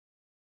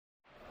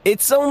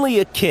It's only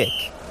a kick,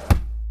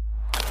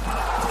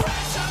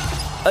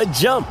 a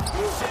jump,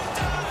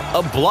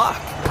 a block.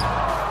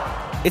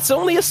 It's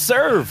only a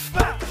serve.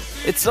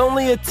 It's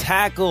only a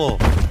tackle,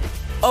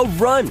 a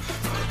run.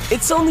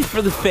 It's only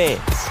for the fans.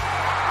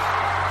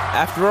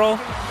 After all,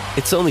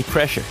 it's only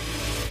pressure.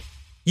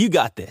 You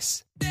got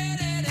this.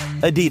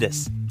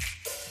 Adidas.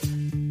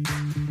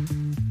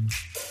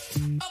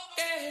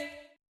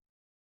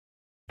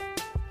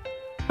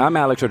 I'm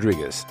Alex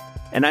Rodriguez.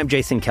 And I'm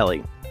Jason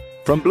Kelly.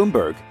 From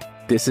Bloomberg,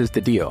 this is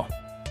The Deal.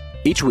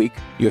 Each week,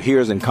 you'll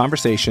hear us in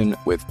conversation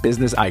with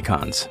business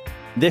icons.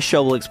 This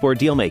show will explore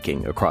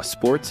deal-making across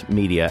sports,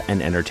 media, and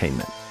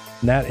entertainment.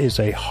 That is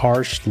a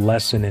harsh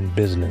lesson in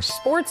business.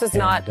 Sports is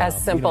not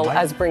as simple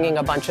as bringing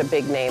a bunch of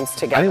big names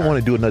together. I didn't want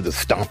to do another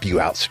stomp you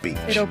out speech.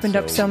 It opened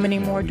up so many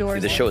more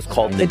doors. The show is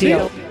called The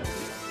Deal.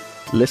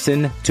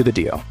 Listen to The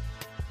Deal.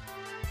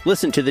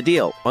 Listen to The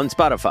Deal on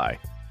Spotify.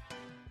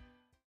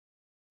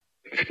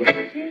 I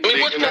mean,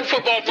 what's Pro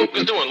Football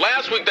Focus doing?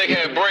 Last week they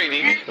had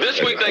Brady.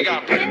 This week they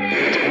got Brady.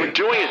 We're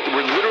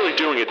literally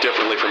doing it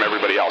differently from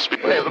everybody else.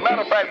 As a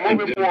matter of fact,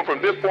 moving forward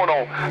from this point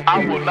on,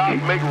 I will not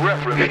make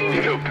reference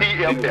to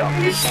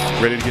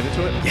PFL. Ready to get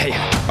into it?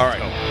 Yeah. All right.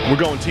 We're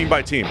going team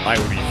by team. I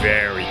would be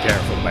very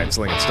careful about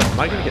slinging stone. Am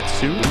I going to get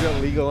sued? We got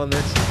legal on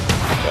this?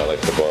 I like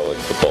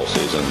football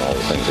season, all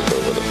the things that go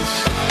with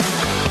it.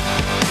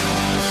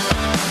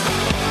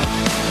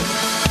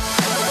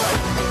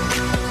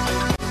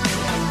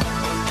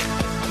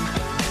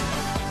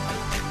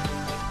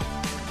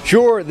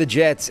 Sure, the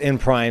Jets in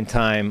prime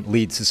time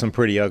leads to some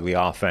pretty ugly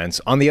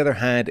offense. On the other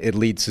hand, it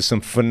leads to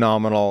some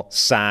phenomenal,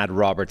 sad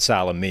Robert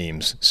Saleh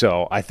memes.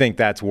 So I think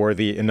that's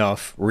worthy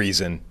enough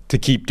reason to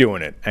keep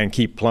doing it and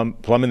keep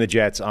plumbing the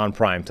Jets on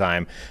prime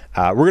time.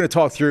 We're going to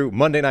talk through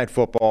Monday Night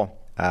Football,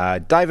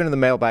 dive into the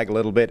mailbag a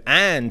little bit,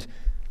 and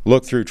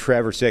look through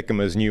Trevor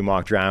Sikkema's new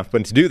mock draft.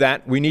 But to do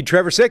that, we need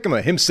Trevor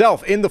Sikkema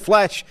himself in the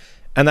flesh,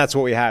 and that's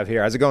what we have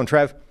here. How's it going,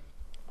 Trev?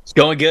 It's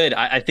going good.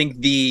 I think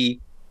the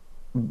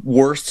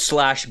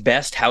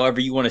worst/best,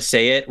 however you want to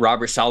say it,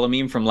 Robert Saleh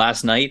meme from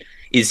last night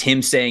is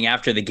him saying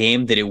after the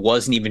game that it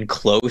wasn't even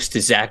close to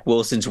Zach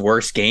Wilson's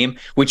worst game,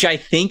 which I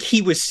think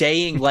he was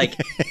saying like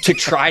to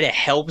try to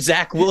help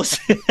Zach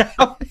Wilson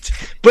out,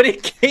 but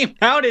it came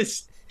out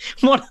as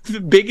one of the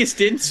biggest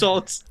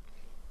insults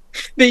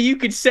that you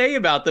could say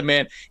about the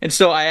man. And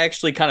so I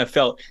actually kind of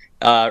felt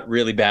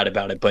really bad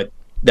about it, but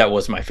that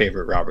was my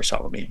favorite Robert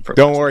Saleh meme.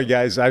 Don't worry,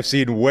 guys. I've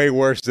seen way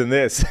worse than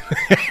this.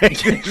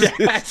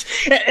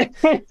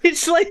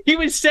 It's like he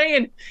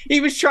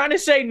was trying to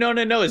say,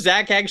 no,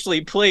 Zach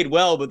actually played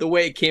well, but the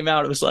way it came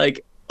out, it was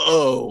like,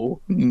 oh,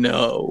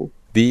 no.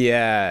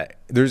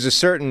 There's a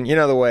certain,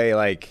 the way,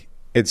 like,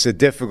 it's a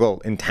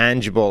difficult,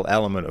 intangible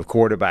element of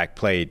quarterback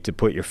play to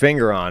put your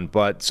finger on,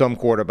 but some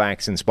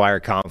quarterbacks inspire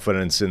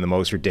confidence in the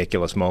most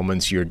ridiculous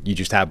moments. You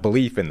just have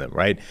belief in them,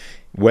 right?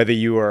 Whether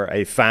you are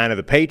a fan of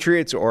the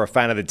Patriots or a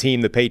fan of the team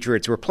the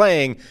Patriots were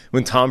playing,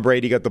 when Tom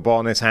Brady got the ball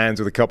in his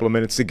hands with a couple of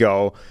minutes to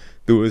go,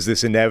 there was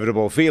this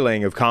inevitable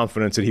feeling of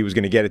confidence that he was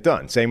going to get it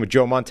done. Same with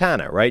Joe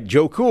Montana, right?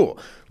 Joe Cool.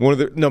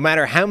 No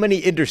matter how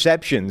many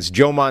interceptions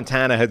Joe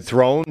Montana had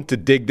thrown to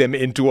dig them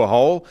into a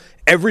hole,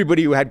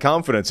 everybody who had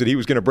confidence that he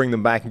was going to bring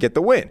them back and get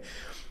the win.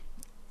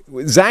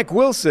 Zach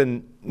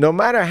Wilson, no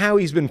matter how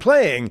he's been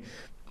playing,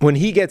 when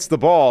he gets the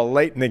ball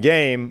late in the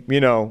game,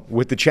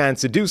 with the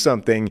chance to do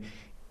something,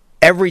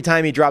 every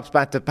time he drops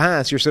back to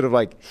pass, you're sort of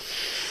like,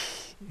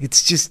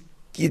 it's just,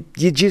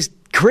 you just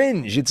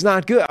cringe. It's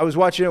not good. I was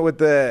watching it with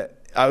the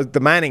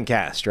Manning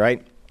cast,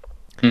 right?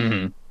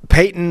 Mm-hmm.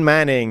 Peyton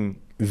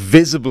Manning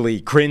visibly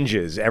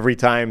cringes every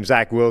time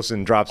Zach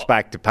Wilson drops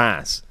back to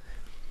pass.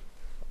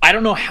 I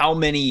don't know how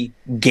many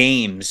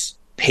games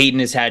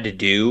Peyton has had to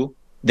do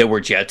that were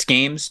Jets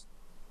games,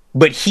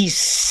 but he's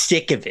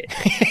sick of it.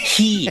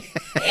 He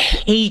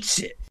hates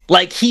it.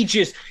 Like,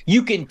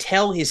 you can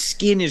tell his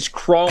skin is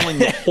crawling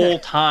the whole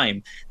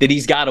time that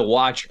he's got to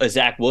watch a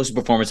Zach Wilson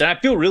performance. And I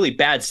feel really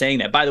bad saying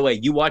that. By the way,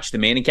 you watched the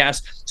Manning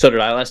cast. So did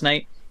I last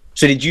night.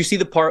 So did you see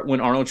the part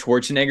when Arnold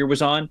Schwarzenegger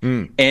was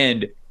on?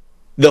 And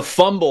the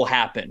fumble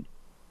happened,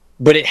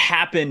 but it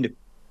happened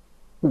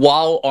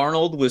while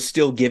Arnold was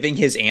still giving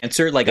his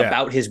answer,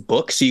 about his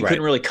book. So you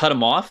couldn't really cut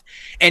him off.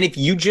 And if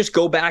you just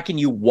go back and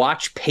you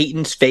watch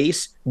Peyton's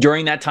face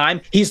during that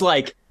time, he's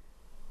like,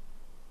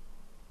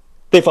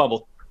 they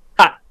fumbled.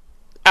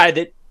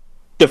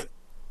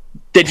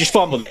 They just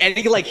fumbled, and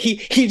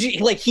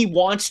he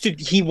wants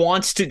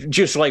to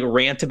just like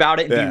rant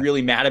about it and be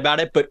really mad about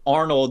it. But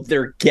Arnold,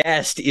 their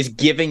guest, is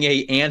giving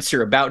a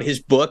answer about his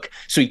book,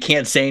 so he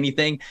can't say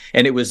anything.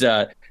 And it was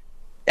that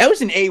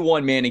was an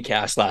A1 Manning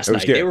cast last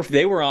night. Good.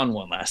 They were on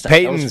one last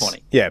night. That was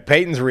funny. Yeah,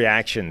 Peyton's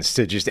reactions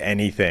to just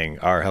anything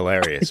are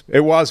hilarious.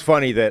 It was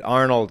funny that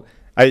Arnold,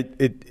 a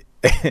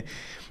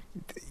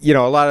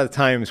lot of the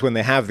times when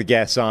they have the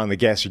guests on, the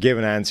guests are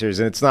giving answers,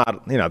 and it's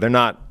not, they're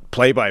not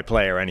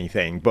play-by-play or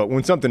anything. But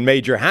when something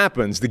major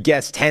happens, the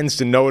guest tends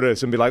to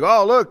notice and be like,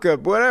 oh, look,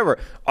 whatever.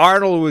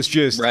 Arnold was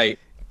just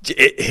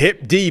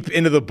hip deep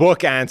into the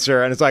book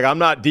answer, and it's like, I'm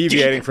not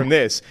deviating from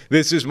this.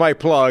 This is my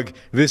plug.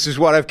 This is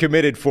what I've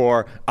committed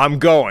for. I'm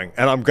going,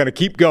 and I'm going to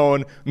keep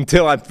going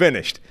until I'm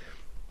finished.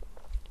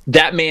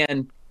 That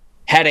man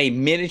had a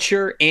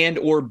miniature and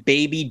or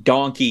baby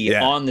donkey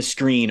on the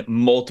screen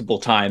multiple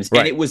times. Right.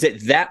 And it was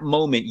at that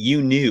moment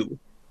you knew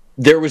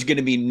there was going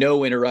to be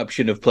no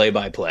interruption of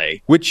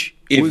play-by-play, which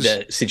if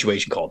the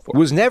situation called for.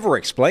 Was never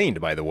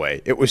explained, by the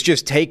way. It was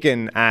just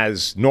taken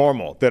as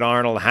normal that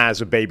Arnold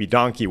has a baby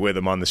donkey with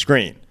him on the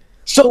screen.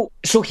 So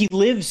he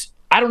lives.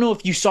 I don't know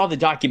if you saw the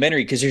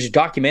documentary, because there's a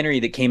documentary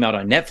that came out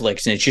on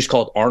Netflix, and it's just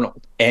called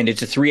Arnold. And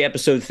it's a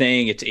 3-episode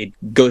thing.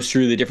 It goes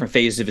through the different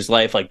phases of his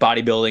life, like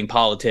bodybuilding,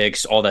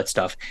 politics, all that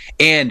stuff.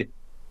 And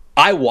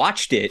I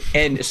watched it,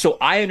 and so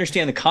I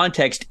understand the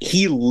context.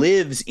 He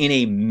lives in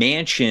a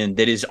mansion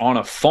that is on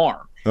a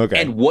farm. Okay.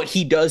 And what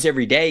he does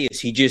every day is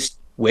he just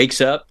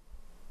wakes up,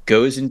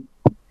 goes and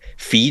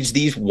feeds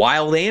these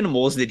wild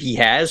animals that he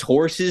has,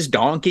 horses,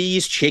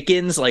 donkeys,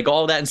 chickens, like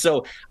all that. And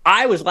so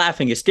I was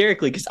laughing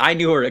hysterically because I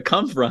knew where it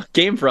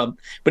came from,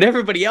 but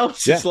everybody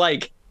else is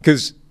like,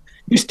 because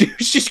this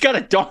dude's just got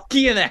a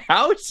donkey in the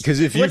house.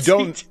 Because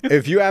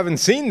if you haven't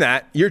seen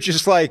that, you're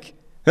just like,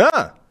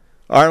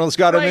 Arnold's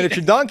got a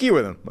miniature donkey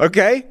with him.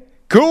 Okay,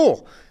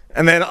 cool.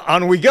 And then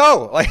on we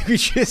go. Like, you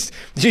just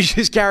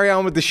carry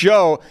on with the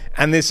show,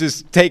 and this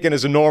is taken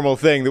as a normal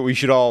thing that we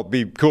should all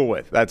be cool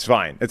with. That's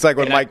fine. It's like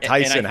when Mike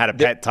Tyson had a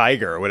pet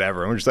tiger or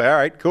whatever. And we're just like, all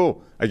right,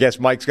 cool. I guess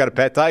Mike's got a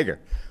pet tiger.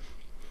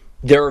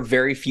 There are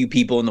very few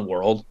people in the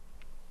world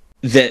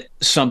that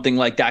something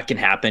like that can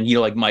happen. You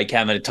know, like Mike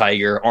having a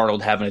tiger,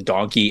 Arnold having a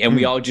donkey, and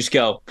we all just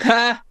go,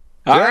 ha.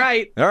 All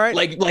right.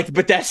 Like,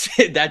 but that's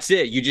it. That's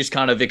it. You just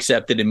kind of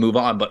accept it and move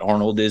on. But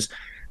Arnold is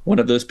one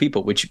of those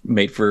people, which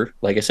made for,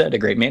 like I said, a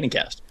great Manning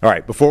cast. All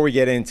right, before we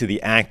get into the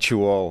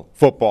actual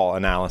football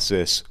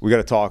analysis, we got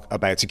to talk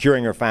about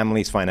securing your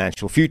family's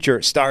financial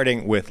future,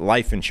 starting with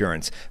life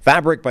insurance.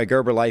 Fabric by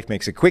Gerber Life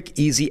makes it quick,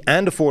 easy,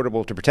 and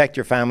affordable to protect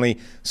your family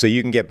so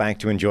you can get back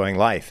to enjoying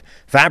life.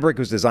 Fabric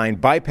was designed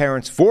by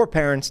parents for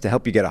parents to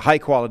help you get a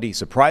high-quality,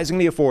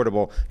 surprisingly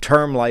affordable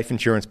term life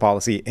insurance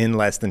policy in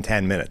less than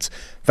 10 minutes.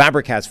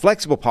 Fabric has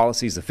flexible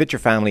policies that fit your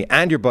family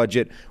and your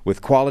budget,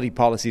 with quality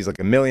policies like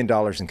 $1 million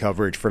in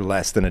coverage for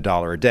less than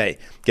 $1 a day.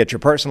 Get your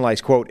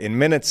personalized quote in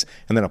minutes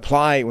and then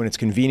apply when it's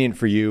convenient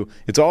for you.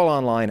 It's all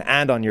online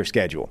and on your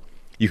schedule.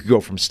 You can go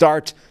from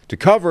start to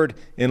covered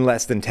in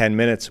less than 10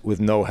 minutes with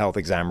no health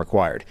exam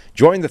required.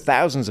 Join the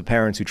thousands of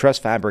parents who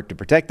trust Fabric to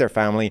protect their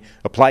family.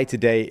 Apply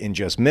today in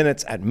just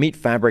minutes at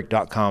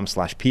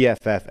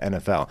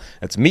meetfabric.com/PFFNFL.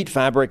 That's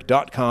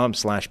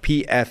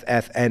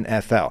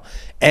meetfabric.com/PFFNFL.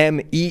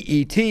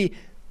 MEET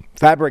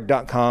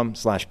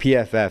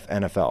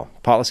fabric.com/PFFNFL.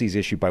 Policies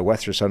issued by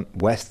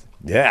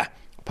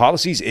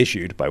Policies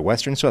issued by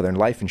Western Southern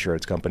Life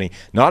Insurance Company.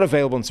 Not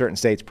available in certain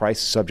states.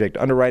 Prices subject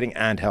to underwriting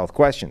and health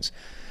questions.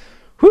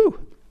 Whew.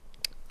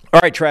 All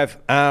right, Trev.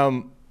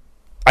 I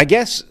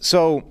guess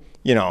so.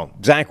 You know,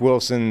 Zach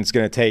Wilson's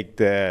going to take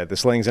the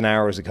slings and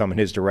arrows that come in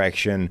his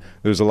direction.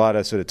 There was a lot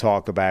of sort of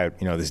talk about,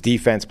 you know, this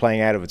defense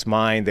playing out of its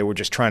mind. They were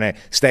just trying to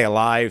stay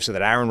alive so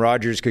that Aaron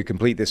Rodgers could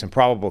complete this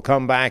improbable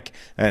comeback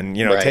and,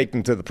 you know, take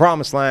them to the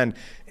promised land.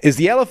 Is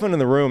the elephant in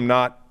the room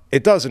not?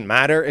 It doesn't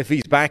matter if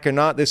he's back or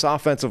not. This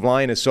offensive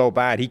line is so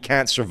bad he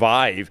can't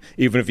survive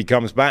even if he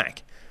comes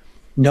back.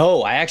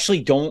 No, I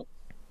actually don't.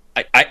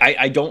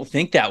 I don't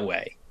think that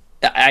way.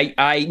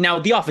 Now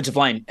the offensive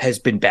line has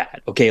been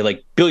bad. Okay,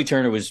 like Billy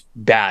Turner was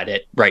bad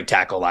at right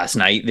tackle last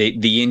night.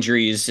 The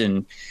injuries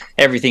and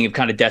everything have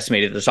kind of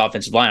decimated this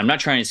offensive line. I'm not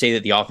trying to say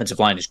that the offensive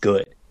line is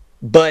good,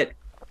 but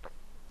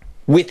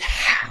with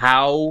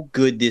how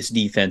good this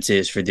defense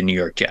is for the New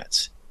York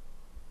Jets,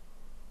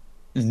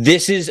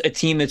 this is a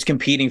team that's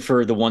competing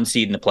for the 1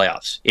 seed in the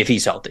playoffs if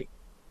he's healthy.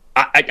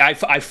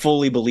 I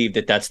fully believe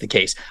that that's the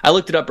case. I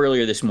looked it up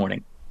earlier this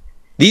morning.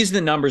 These are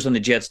the numbers on the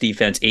Jets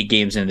defense 8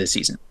 games into this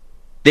season.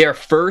 They are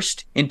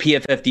first in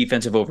PFF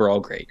defensive overall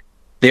grade.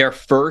 They are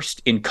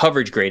first in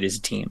coverage grade as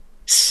a team.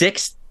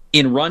 6th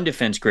in run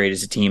defense grade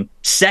as a team.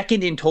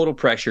 2nd in total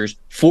pressures.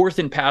 4th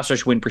in pass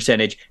rush win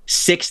percentage.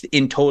 6th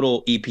in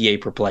total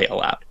EPA per play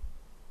allowed.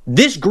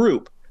 This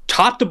group,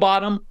 top to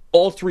bottom,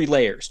 all 3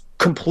 layers,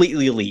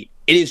 completely elite.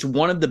 It is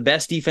one of the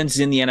best defenses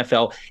in the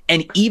NFL.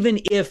 And even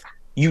if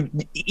you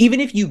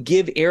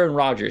give Aaron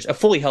Rodgers, a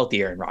fully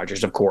healthy Aaron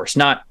Rodgers, of course,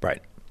 not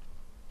right.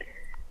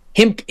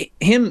 Him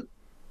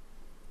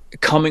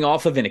coming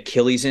off of an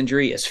Achilles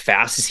injury as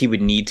fast as he would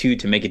need to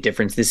make a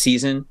difference this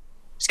season,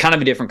 it's kind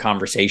of a different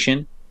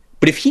conversation.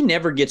 But if he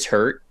never gets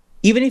hurt,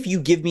 even if you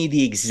give me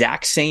the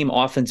exact same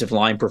offensive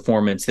line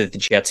performance that the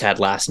Jets had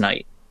last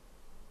night,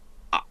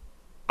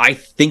 I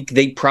think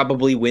they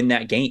probably win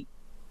that game,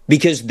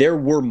 because there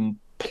were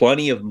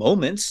plenty of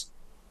moments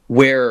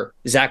where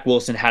Zach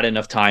Wilson had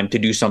enough time to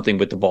do something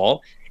with the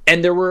ball,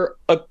 and there were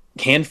a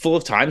handful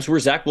of times where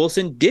Zach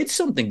Wilson did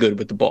something good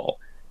with the ball.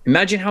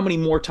 Imagine how many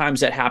more times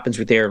that happens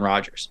with Aaron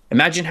Rodgers.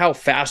 Imagine how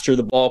faster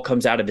the ball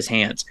comes out of his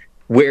hands,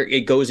 where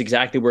it goes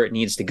exactly where it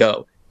needs to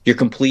go. You're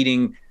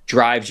completing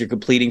drives, you're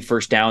completing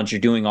first downs, you're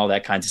doing all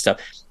that kinds of stuff.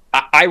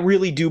 I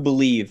really do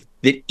believe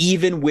that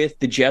even with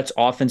the Jets'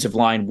 offensive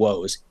line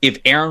woes, if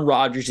Aaron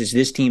Rodgers is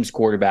this team's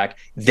quarterback,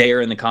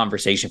 they're in the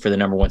conversation for the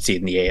number one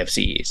seed in the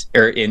AFC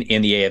or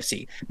in the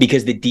AFC,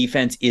 because the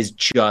defense is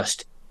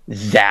just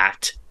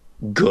that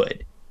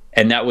good.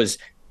 And that was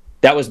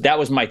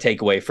my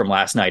takeaway from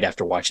last night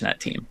after watching that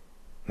team.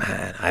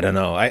 Man, I don't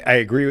know. I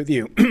agree with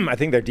you. I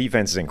think their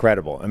defense is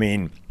incredible. I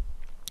mean,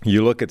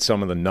 you look at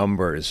some of the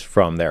numbers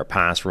from their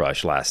pass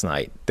rush last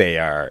night, they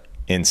are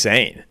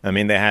insane. I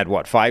mean, they had,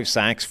 5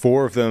 sacks?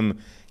 4 of them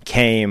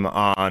came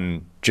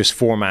on just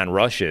 4-man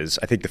rushes.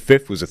 I think the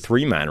 5th was a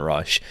 3-man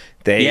rush.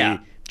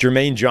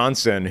 Jermaine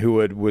Johnson, who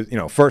was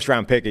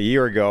first-round pick a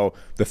year ago,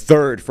 the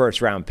 3rd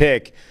first-round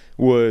pick,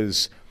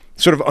 was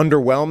sort of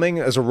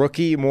underwhelming as a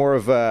rookie, more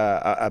of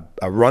a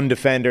run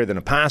defender than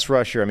a pass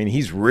rusher. I mean,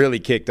 he's really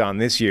kicked on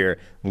this year,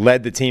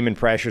 led the team in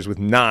pressures with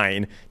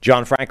 9.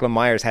 John Franklin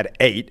Myers had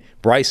 8.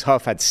 Bryce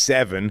Huff had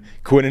 7.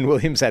 Quinnen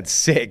Williams had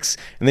 6.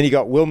 And then you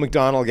got Will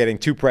McDonald getting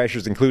 2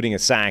 pressures, including a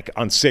sack,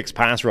 on 6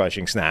 pass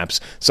rushing snaps.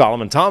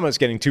 Solomon Thomas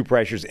getting 2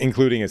 pressures,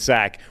 including a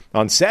sack,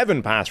 on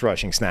 7 pass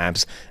rushing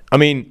snaps. I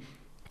mean,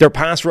 their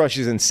pass rush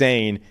is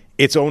insane.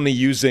 It's only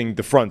using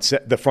the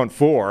front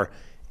 4.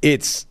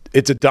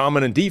 It's a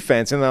dominant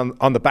defense, and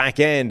on the back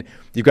end,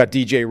 you've got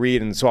DJ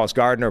Reed and Sauce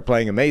Gardner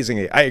playing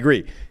amazingly. I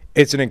agree.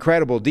 It's an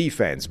incredible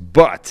defense,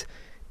 but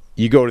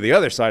you go to the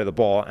other side of the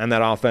ball and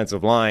that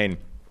offensive line,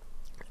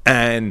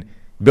 and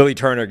Billy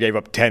Turner gave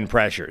up 10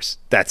 pressures.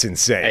 That's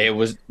insane.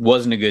 It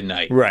wasn't a good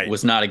night. Right. It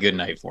was not a good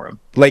night for him.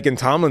 Laken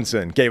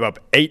Tomlinson gave up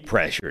 8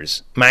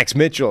 pressures. Max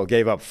Mitchell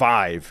gave up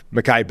 5.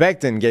 Mekhi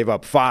Becton gave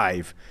up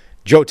 5.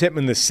 Joe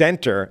Tippmann, the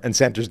center, and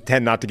centers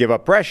tend not to give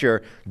up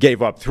pressure,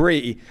 gave up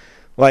 3.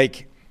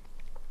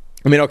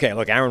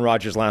 Aaron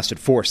Rodgers lasted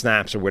 4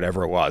 snaps or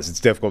whatever it was. It's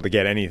difficult to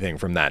get anything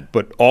from that.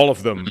 But all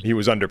of them, he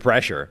was under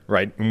pressure,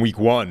 right? In week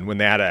 1, when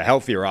they had a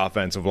healthier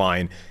offensive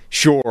line,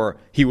 sure,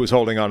 he was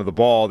holding onto the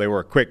ball. They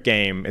were a quick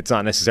game. It's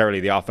not necessarily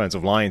the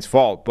offensive line's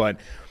fault. But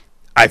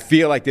I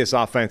feel like this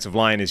offensive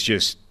line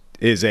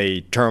is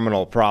a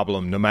terminal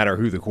problem no matter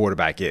who the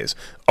quarterback is.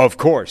 Of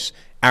course,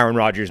 Aaron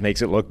Rodgers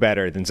makes it look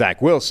better than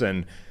Zach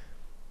Wilson.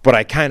 But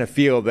I kind of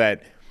feel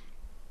that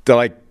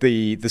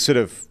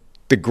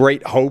the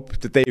great hope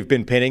that they've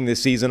been pinning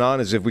this season on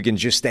is if we can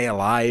just stay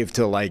alive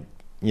till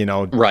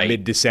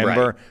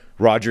mid-December, right.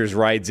 Rodgers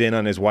rides in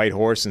on his white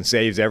horse and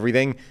saves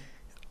everything.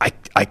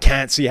 I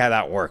can't see how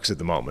that works at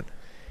the moment.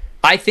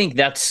 I think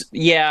I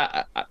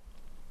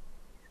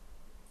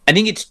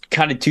think it's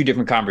kind of 2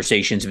 different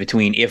conversations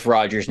between if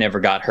Rodgers never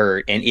got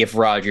hurt and if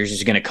Rodgers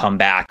is going to come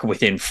back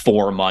within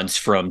 4 months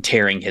from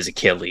tearing his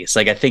Achilles.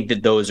 I think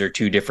that those are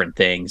 2 different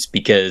things,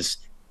 because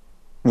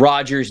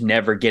Rodgers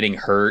never getting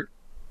hurt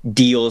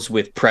deals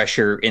with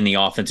pressure in the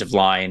offensive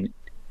line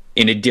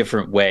in a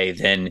different way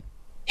than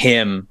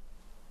him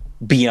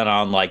being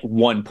on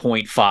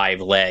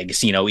 1.5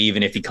 legs,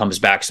 even if he comes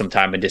back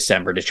sometime in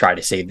December to try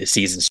to save the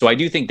season. So I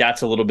do think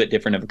that's a little bit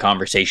different of a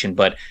conversation,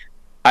 but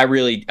I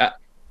really,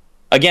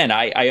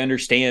 I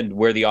understand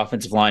where the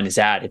offensive line is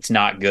at. It's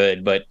not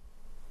good, but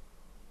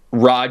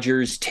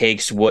Rodgers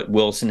takes what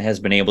Wilson has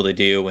been able to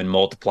do and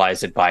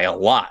multiplies it by a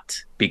lot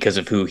because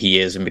of who he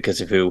is and because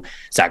of who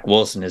Zach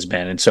Wilson has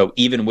been. And so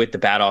even with the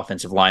bad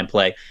offensive line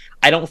play,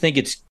 I'm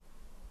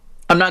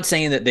not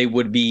saying that they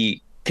would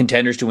be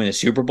contenders to win the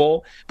Super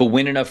Bowl, but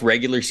win enough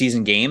regular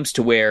season games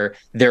to where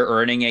they're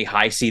earning a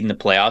high seed in the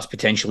playoffs,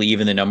 potentially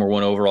even the number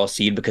 1 overall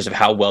seed because of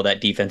how well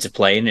that defense is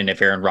playing. And if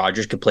Aaron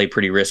Rodgers could play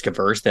pretty risk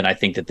averse, then I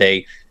think that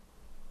they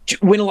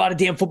win a lot of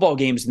damn football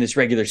games in this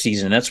regular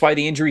season. And that's why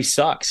the injury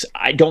sucks.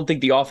 I don't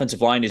think the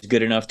offensive line is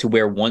good enough to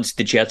where once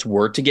the Jets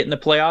were to get in the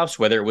playoffs,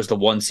 whether it was the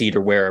 1 seed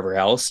or wherever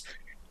else,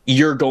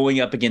 you're going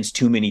up against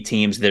too many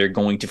teams that are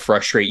going to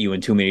frustrate you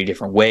in too many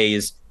different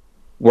ways,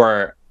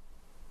 where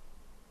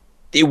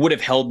it would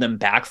have held them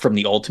back from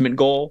the ultimate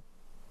goal.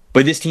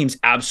 But this team's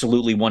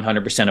absolutely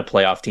 100% a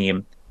playoff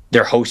team.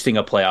 They're hosting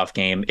a playoff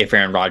game if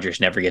Aaron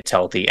Rodgers never gets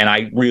healthy. And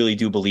I really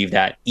do believe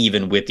that,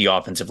 even with the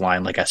offensive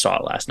line like I saw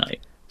it last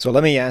night. So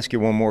let me ask you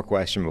one more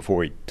question before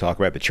we talk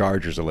about the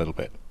Chargers a little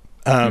bit.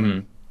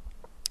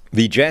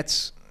 The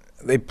Jets,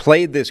 they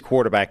played this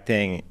quarterback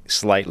thing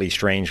slightly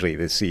strangely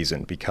this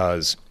season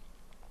because,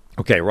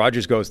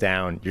 Rodgers goes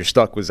down, you're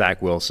stuck with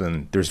Zach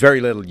Wilson. There's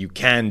very little you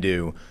can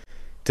do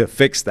to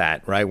fix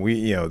that, right?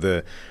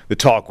 The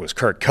talk was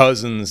Kirk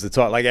Cousins. The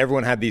talk,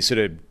 everyone had these sort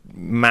of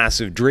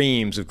massive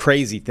dreams of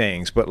crazy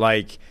things, but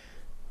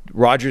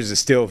Rodgers is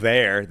still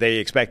there. They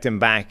expect him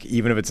back,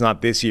 even if it's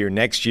not this year,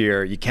 next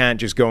year. You can't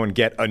just go and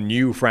get a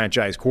new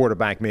franchise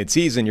quarterback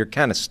midseason. You're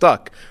kind of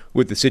stuck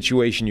with the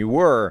situation you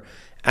were.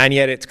 And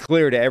yet it's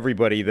clear to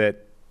everybody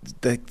that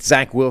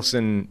Zach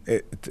Wilson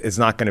is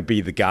not going to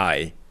be the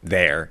guy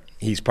there.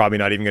 He's probably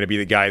not even going to be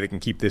the guy that can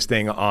keep this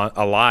thing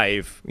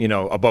alive,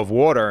 above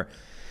water.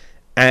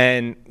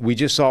 And we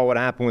just saw what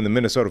happened when the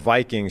Minnesota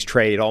Vikings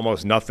trade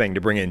almost nothing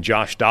to bring in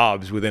Josh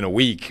Dobbs within a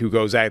week, who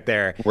goes out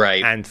there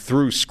and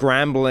through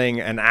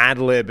scrambling and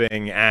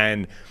ad-libbing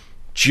and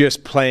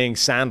just playing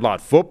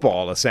sandlot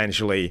football,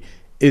 essentially,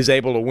 is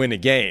able to win a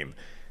game.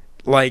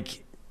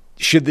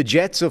 should the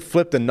Jets have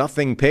flipped a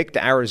nothing pick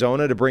to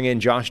Arizona to bring in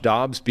Josh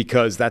Dobbs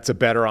because that's a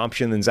better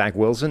option than Zach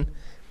Wilson?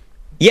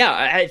 Yeah,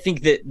 I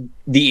think that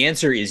the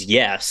answer is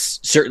yes,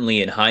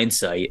 certainly in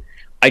hindsight.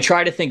 I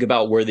try to think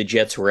about where the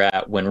Jets were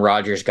at when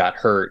Rodgers got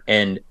hurt,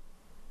 and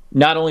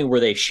not only were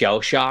they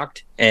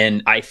shell-shocked,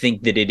 and I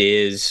think that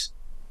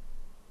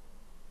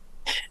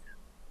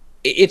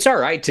it's all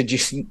right to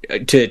just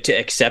to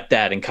accept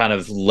that and kind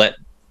of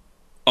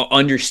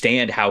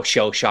understand how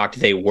shell-shocked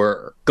they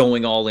were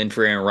going all in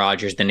for Aaron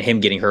Rodgers, then him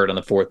getting hurt on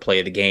the fourth play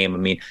of the game. I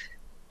mean,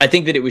 I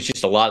think that it was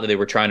just a lot that they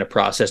were trying to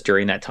process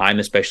during that time,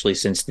 especially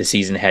since the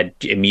season had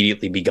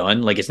immediately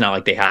begun. Like, it's not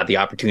like they had the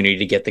opportunity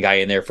to get the guy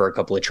in there for a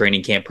couple of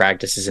training camp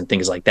practices and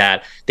things like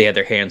that. They had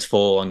their hands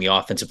full on the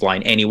offensive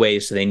line anyway,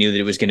 so they knew that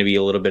it was going to be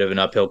a little bit of an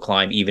uphill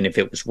climb, even if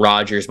it was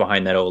Rodgers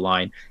behind that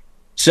O-line.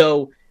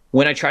 So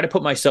when I try to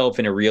put myself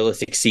in a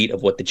realistic seat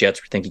of what the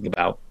Jets were thinking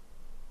about,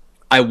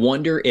 I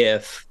wonder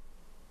if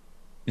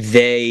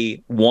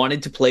they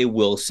wanted to play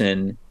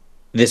Wilson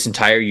this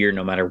entire year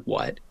no matter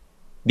what,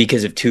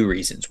 because of two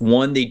reasons.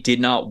 One, they did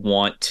not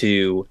want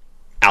to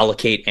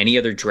allocate any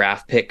other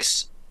draft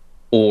picks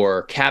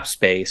or cap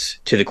space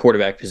to the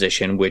quarterback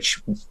position,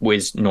 which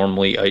was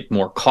normally a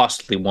more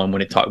costly one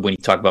when you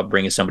talk about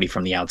bringing somebody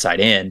from the outside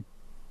in.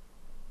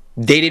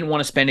 They didn't want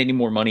to spend any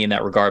more money in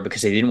that regard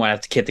because they didn't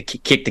want to have to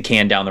kick the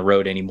can down the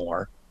road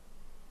anymore.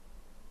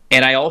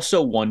 And I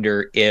also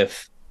wonder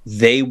if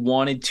they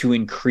wanted to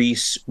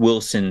increase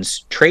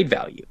Wilson's trade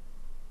value.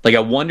 Like, I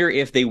wonder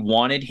if they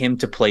wanted him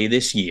to play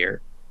this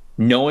year,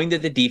 knowing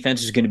that the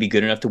defense is going to be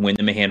good enough to win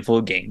them a handful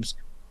of games.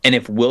 And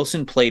if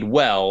Wilson played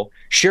well,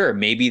 sure,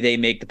 maybe they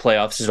make the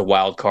playoffs as a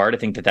wild card. I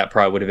think that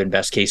probably would have been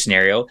best case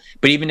scenario.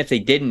 But even if they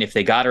didn't, if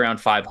they got around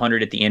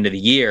 500 at the end of the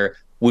year,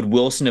 would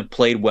Wilson have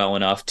played well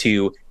enough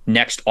to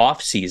next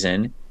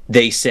offseason,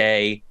 they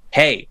say,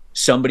 hey,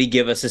 somebody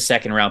give us a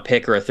second round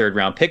pick or a third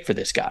round pick for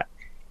this guy?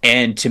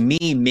 And to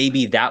me,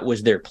 maybe that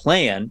was their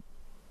plan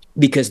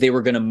because they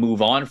were going to move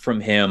on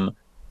from him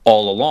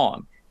all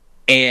along.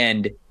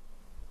 And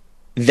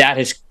that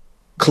has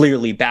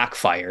clearly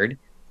backfired.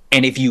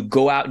 And if you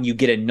go out and you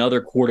get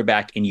another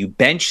quarterback and you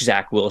bench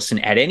Zach Wilson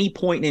at any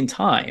point in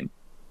time,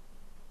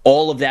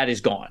 all of that is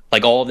gone.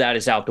 Like, all of that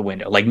is out the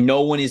window. Like,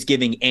 no one is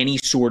giving any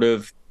sort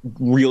of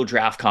real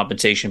draft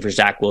compensation for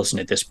Zach Wilson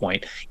at this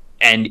point.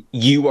 And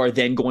you are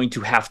then going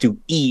to have to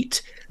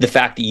eat the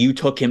fact that you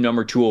took him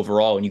number 2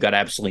 overall and you got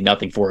absolutely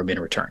nothing for him in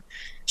return.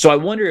 So I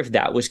wonder if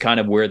that was kind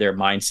of where their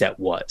mindset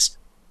was.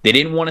 They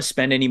didn't want to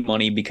spend any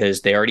money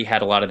because they already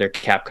had a lot of their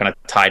cap kind of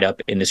tied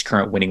up in this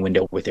current winning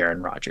window with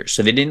Aaron Rodgers.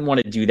 So they didn't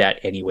want to do that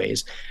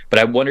anyways. But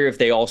I wonder if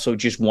they also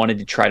just wanted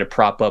to try to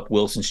prop up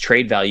Wilson's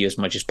trade value as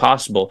much as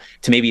possible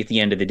to maybe at the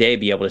end of the day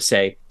be able to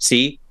say,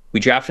 see, we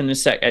drafted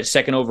him at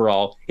second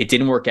overall. It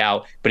didn't work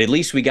out, but at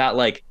least we got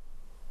like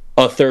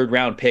a third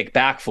round pick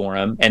back for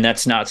him, and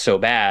that's not so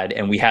bad.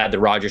 And we had the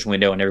Rodgers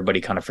window, and everybody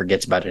kind of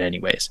forgets about it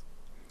anyways.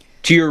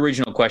 To your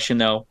original question,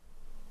 though,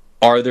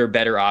 are there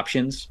better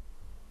options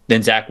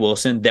than Zach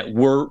Wilson that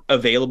were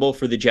available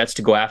for the Jets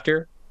to go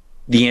after?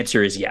 The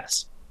answer is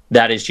yes.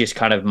 That is just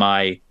kind of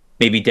my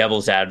maybe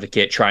devil's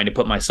advocate trying to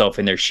put myself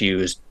in their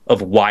shoes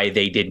of why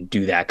they didn't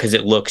do that, because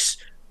it looks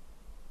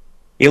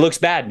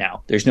bad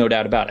now. There's no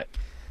doubt about it.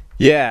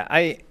 Yeah,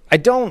 I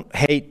don't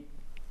hate.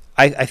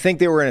 I think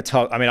they were in a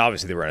tough. I mean,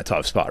 obviously they were in a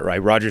tough spot,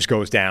 right? Rodgers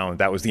goes down.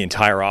 That was the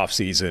entire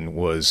offseason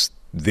was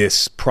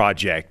this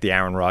project, the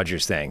Aaron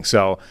Rodgers thing.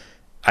 So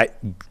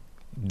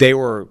they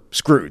were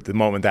screwed the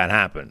moment that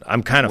happened.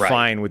 I'm kind of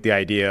fine with the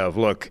idea of,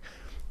 look,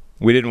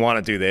 we didn't want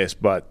to do this,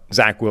 but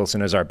Zach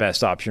Wilson is our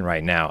best option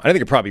right now. And I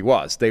think it probably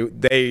was.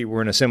 They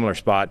were in a similar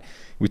spot.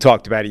 We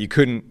talked about it.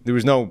 There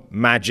was no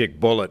magic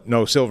bullet,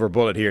 no silver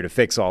bullet here to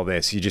fix all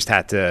this. You just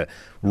had to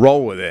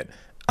roll with it.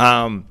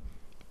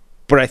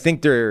 But I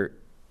think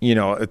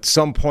at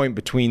some point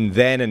between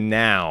then and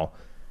now,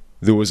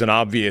 there was an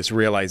obvious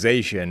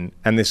realization,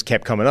 and this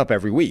kept coming up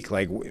every week.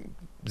 Like,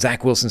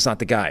 Zach Wilson's not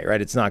the guy,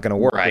 right? It's not going to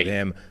work with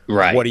him.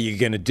 Right. What are you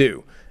going to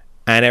do?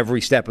 And every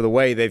step of the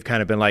way, they've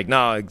kind of been like,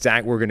 no,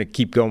 Zach, we're going to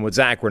keep going with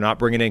Zach. We're not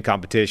bringing in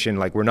competition.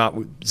 Like,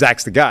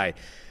 Zach's the guy.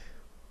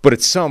 But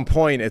at some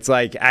point, it's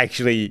like,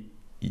 actually,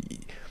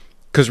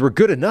 because we're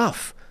good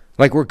enough.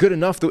 Like, we're good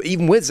enough to,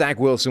 even with Zach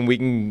Wilson, we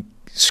can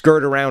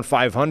skirt around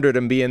 500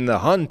 and be in the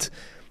hunt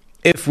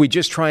if we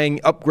just try and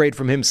upgrade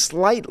from him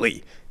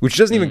slightly, which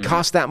doesn't even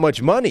cost that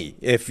much money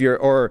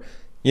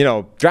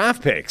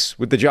draft picks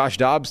with the Josh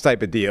Dobbs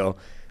type of deal.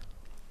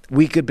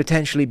 We could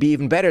potentially be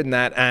even better than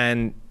that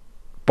and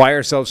buy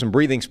ourselves some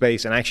breathing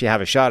space and actually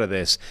have a shot at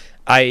this.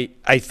 I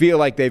feel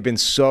like they've been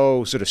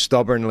so sort of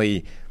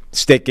stubbornly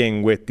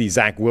sticking with the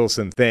Zach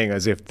Wilson thing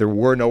as if there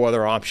were no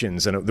other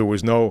options and there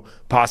was no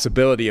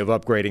possibility of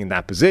upgrading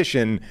that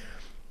position.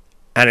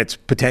 And it's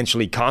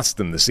potentially cost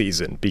them the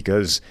season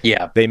because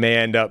they may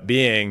end up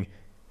being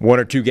 1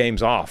 or 2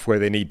 games off where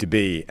they need to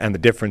be. And the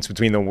difference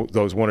between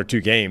those 1 or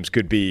 2 games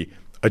could be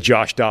a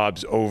Josh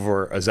Dobbs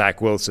over a Zach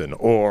Wilson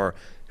or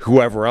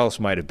whoever else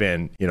might have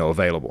been,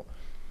 available.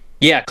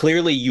 Yeah,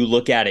 clearly you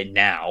look at it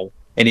now,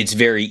 and it's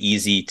very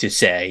easy to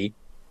say,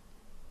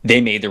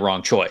 they made the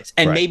wrong choice.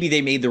 And maybe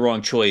they made the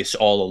wrong choice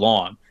all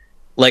along.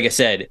 Like I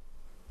said,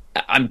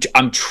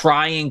 I'm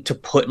trying to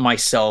put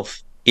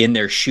myself in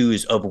their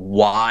shoes of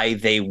why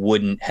they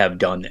wouldn't have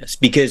done this.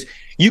 Because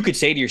you could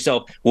say to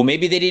yourself, well,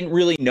 maybe they didn't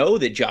really know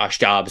that Josh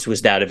Dobbs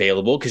was that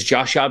available because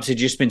Josh Dobbs had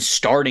just been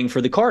starting for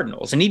the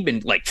Cardinals and he'd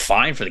been like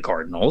fine for the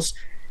Cardinals.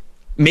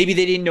 Maybe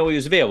they didn't know he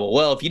was available.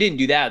 Well, if you didn't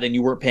do that, then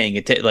you weren't paying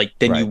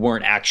attention. You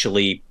weren't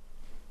actually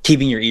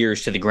keeping your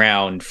ears to the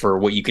ground for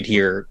what you could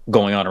hear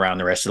going on around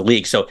the rest of the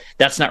league. So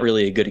that's not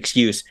really a good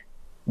excuse.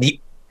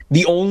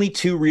 The only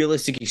two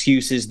realistic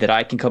excuses that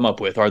I can come up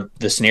with are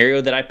the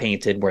scenario that I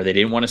painted where they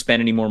didn't want to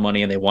spend any more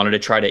money and they wanted to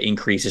try to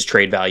increase his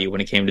trade value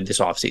when it came to this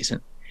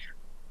offseason.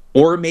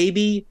 Or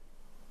maybe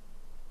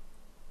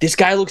this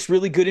guy looks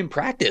really good in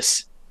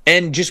practice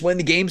and just when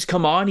the games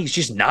come on, he's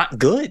just not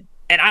good.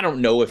 And I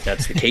don't know if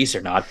that's the case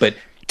or not, but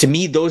to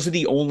me, those are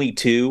the only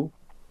two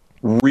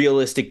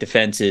realistic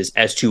defenses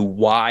as to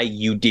why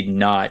you did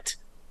not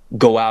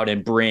go out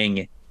and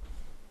bring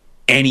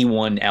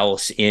anyone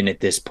else in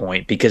at this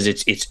point, because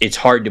it's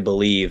hard to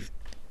believe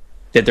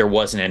that there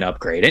wasn't an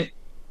upgrade. And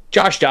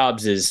Josh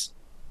Dobbs is,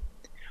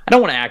 I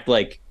don't want to act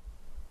like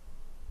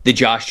the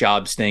Josh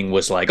Dobbs thing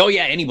was like, oh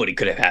yeah, anybody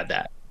could have had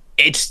that.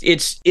 It's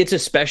a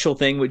special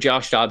thing what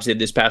Josh Dobbs did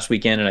this past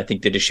weekend, and I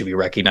think that it should be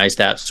recognized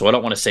that. So I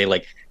don't want to say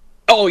like,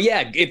 oh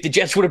yeah, if the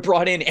Jets would have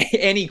brought in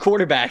any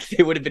quarterback,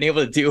 they would have been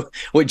able to do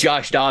what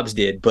Josh Dobbs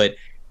did. But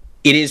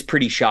it is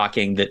pretty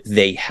shocking that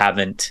they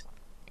haven't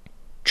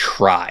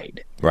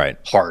tried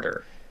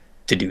harder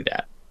to do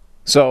that.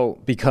 So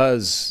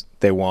because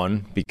they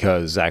won,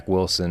 because Zach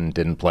Wilson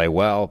didn't play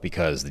well,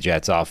 because the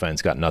Jets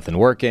offense got nothing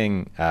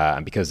working,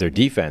 and because their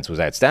defense was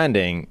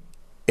outstanding,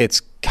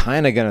 it's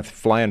kind of going to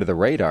fly under the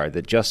radar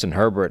that Justin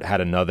Herbert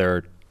had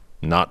another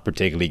not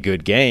particularly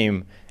good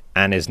game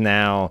and is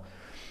now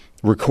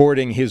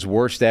recording his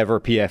worst ever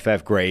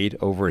PFF grade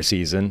over a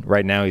season.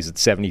 Right now he's at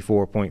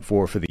 74.4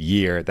 for the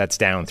year. That's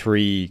down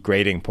 3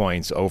 grading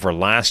points over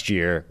last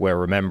year, where,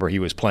 remember, he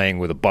was playing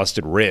with a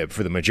busted rib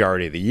for the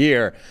majority of the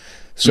year.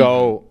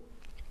 So,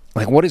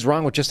 what is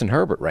wrong with Justin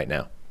Herbert right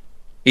now?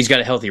 He's got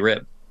a healthy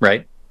rib,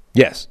 right?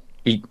 Yes.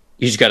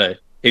 He's got if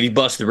he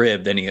busts the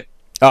rib, then he...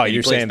 Oh,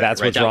 you're saying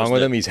that's what's wrong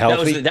with him? He's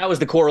healthy? That was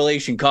the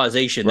correlation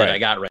causation that I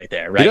got right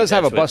there, right? He does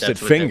have a busted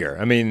finger.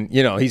 I mean,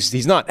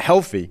 he's not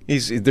healthy.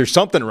 There's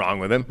something wrong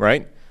with him,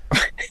 right?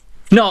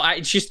 No,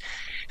 I feel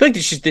like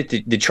it's just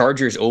the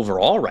Chargers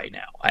overall right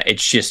now.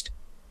 It's just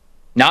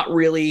not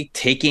really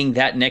taking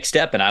that next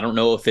step, and I don't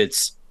know if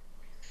it's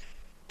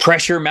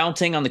pressure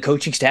mounting on the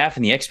coaching staff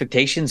and the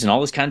expectations and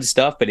all this kinds of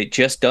stuff, but it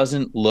just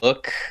doesn't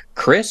look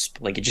crisp.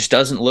 Like, it just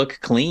doesn't look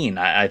clean.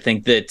 I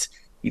think that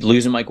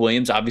losing Mike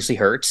Williams obviously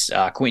hurts.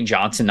 Quentin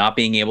Johnson not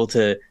being able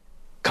to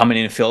come in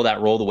and fill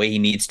that role the way he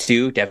needs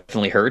to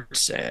definitely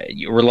hurts.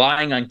 You're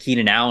relying on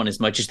Keenan Allen as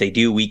much as they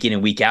do week in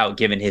and week out,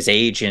 given his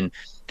age and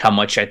how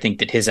much I think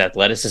that his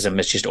athleticism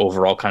has just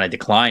overall kind of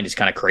declined. It's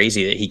kind of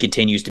crazy that he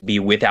continues to be,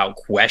 without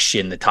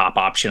question, the top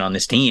option on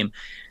this team.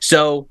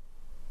 So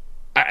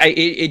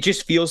it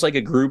just feels like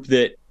a group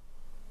that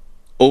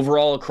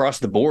overall across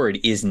the board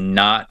is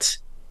not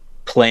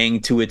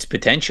playing to its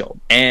potential.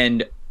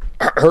 And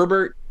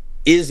Herbert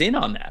is in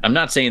on that. I'm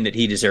not saying that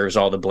he deserves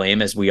all the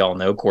blame. As we all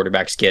know,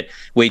 quarterbacks get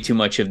way too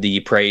much of the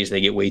praise. They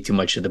get way too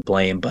much of the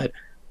blame. But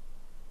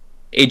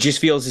it just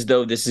feels as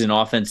though this is an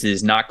offense that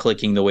is not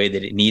clicking the way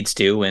that it needs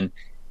to. And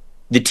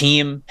the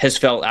team has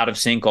felt out of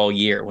sync all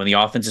year. When the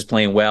offense is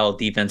playing well,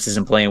 defense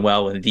isn't playing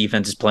well. When the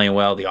defense is playing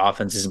well, the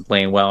offense isn't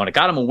playing well. And it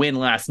got them a win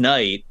last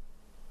night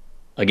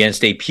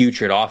against a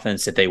putrid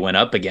offense that they went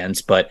up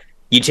against. But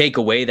you take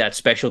away that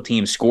special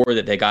team score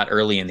that they got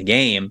early in the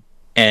game,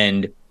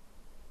 and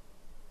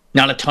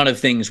not a ton of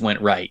things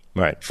went right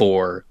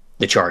for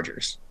the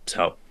Chargers.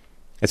 So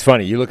it's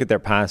funny. You look at their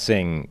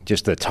passing,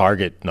 just the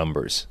target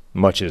numbers,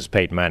 much as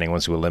Peyton Manning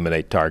wants to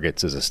eliminate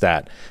targets as a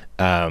stat.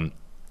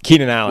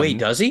 Keenan Allen. Wait,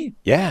 does he?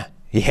 Yeah.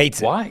 He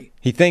hates it. Why?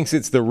 He thinks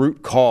it's the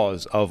root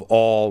cause of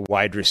all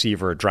wide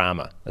receiver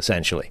drama,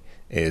 essentially,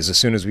 is as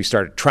soon as we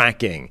started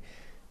tracking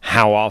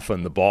how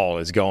often the ball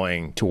is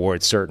going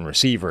towards certain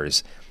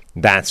receivers,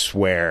 that's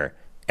where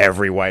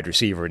every wide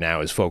receiver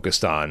now is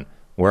focused on,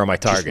 where are my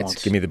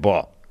targets? Give me the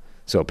ball.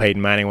 So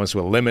Peyton Manning wants to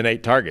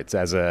eliminate targets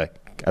as a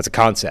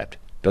concept.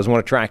 Doesn't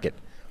want to track it.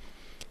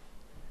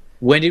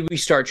 When did we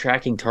start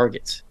tracking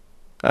targets?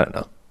 I don't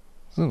know.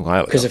 A while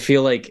ago. Because I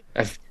feel like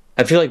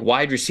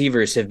wide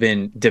receivers have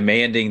been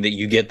demanding that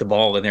you get the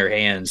ball in their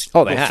hands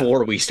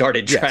before we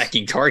started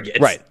tracking targets.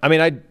 Right. I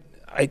mean,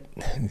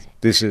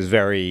 this is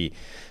very.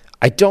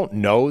 I don't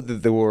know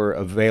that there were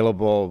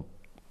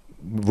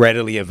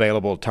readily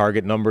available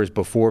target numbers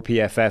before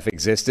PFF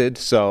existed.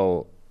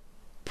 So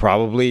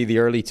probably the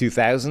early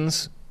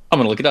 2000s. I'm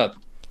going to look it up.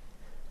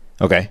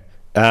 Okay.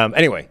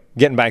 Anyway,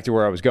 getting back to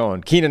where I was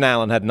going. Keenan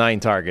Allen had 9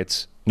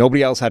 targets.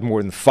 Nobody else had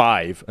more than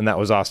 5, and that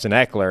was Austin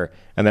Eckler.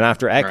 And then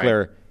after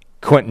Eckler,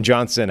 Quentin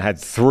Johnson had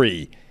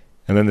 3.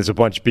 And then there's a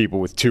bunch of people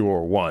with 2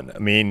 or 1. I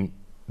mean,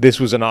 this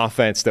was an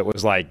offense that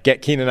was like,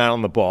 get Keenan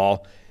Allen the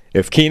ball,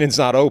 If Keenan's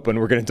not open,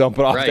 we're going to dump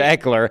it off to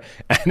Eckler.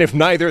 And if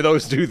neither of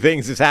those two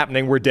things is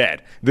happening, we're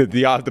dead.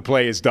 The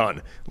play is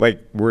done.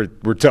 Like, we're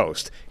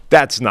toast.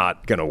 That's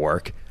not going to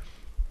work.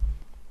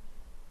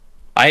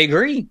 I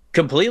agree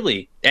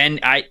completely. And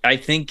I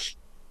think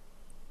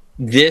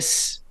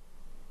this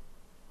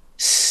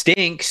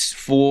stinks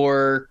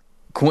for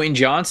Quentin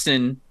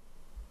Johnston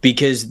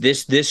because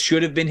this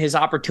should have been his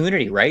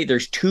opportunity, right?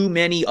 There's too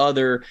many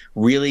other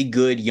really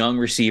good young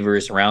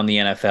receivers around the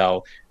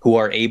NFL who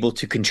are able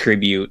to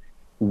contribute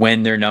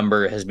when their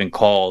number has been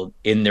called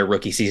in their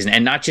rookie season.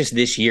 And not just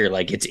this year,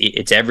 like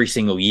it's every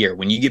single year.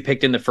 When you get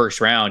picked in the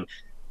first round,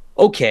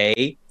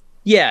 okay,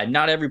 yeah,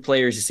 not every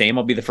player is the same.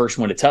 I'll be the first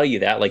one to tell you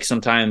that. Like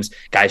sometimes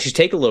guys just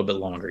take a little bit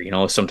longer,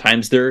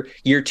 sometimes they're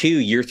year 2,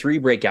 year 3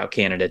 breakout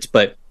candidates,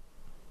 but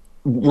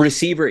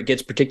receiver, it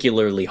gets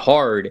particularly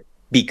hard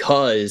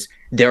because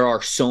there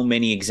are so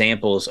many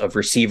examples of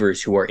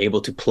receivers who are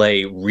able to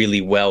play really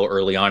well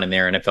early on in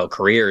their NFL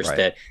careers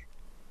that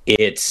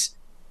it's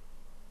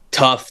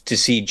tough to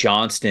see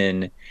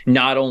Johnston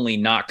not only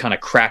not kind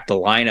of crack the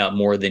lineup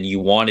more than you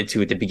wanted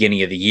to at the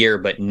beginning of the year,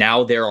 but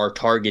now there are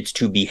targets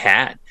to be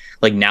had.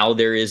 Like now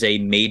there is a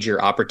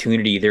major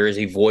opportunity. There is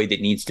a void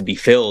that needs to be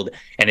filled,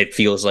 and it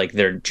feels like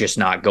they're just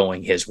not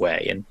going his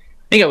way. And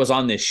I think I was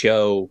on this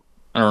show,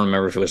 I don't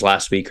remember if it was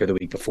last week or the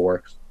week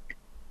before.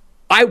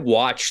 I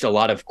watched a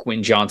lot of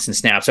Quentin Johnston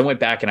snaps. I went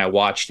back and I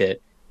watched it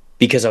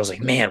because I was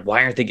like, man,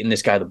 why aren't they getting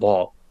this guy the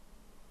ball?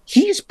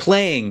 He's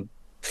playing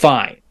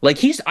fine.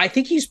 Like I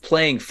think he's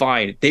playing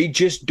fine. They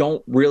just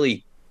don't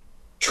really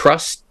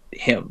trust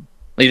him.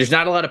 Like there's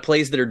not a lot of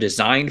plays that are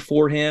designed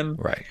for him.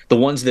 Right. The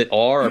ones that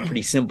are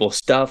pretty simple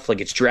stuff. Like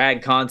it's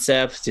drag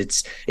concepts.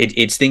 It's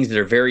things that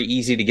are very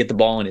easy to get the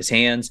ball in his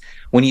hands.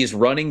 When he is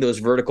running those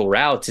vertical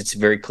routes, it's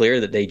very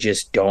clear that they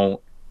just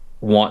don't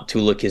want to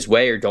look his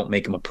way or don't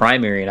make him a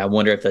primary. And I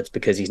wonder if that's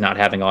because he's not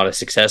having a lot of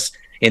success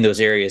in those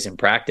areas in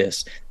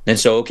practice. And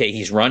so, okay,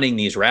 he's running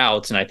these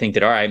routes, and I think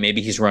that, all right,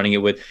 maybe he's running it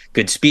with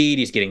good speed,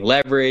 he's getting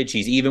leverage,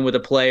 he's even with a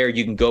player,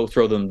 you can go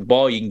throw them the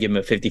ball, you can give him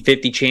a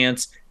 50-50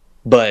 chance,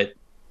 but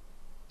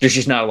there's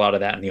just not a lot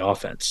of that in the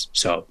offense.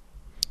 So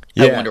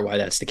I wonder why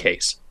that's the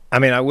case. I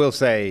mean, I will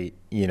say,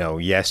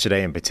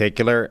 yesterday in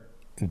particular,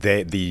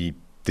 the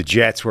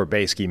Jets were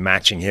basically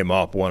matching him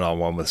up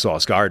one-on-one with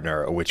Sauce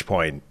Gardner, at which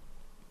point,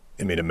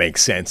 I mean, it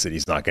makes sense that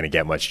he's not going to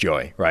get much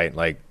joy, right?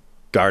 Like,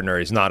 Gardner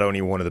is not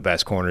only one of the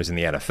best corners in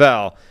the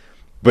NFL,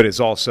 but is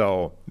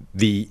also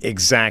the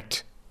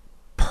exact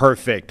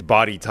perfect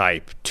body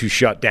type to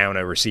shut down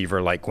a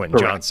receiver like Quentin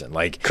Johnston.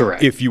 Like,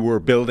 if you were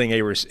building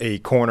a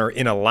corner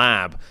in a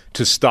lab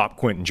to stop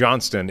Quentin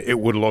Johnston, it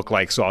would look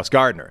like Sauce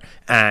Gardner.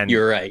 And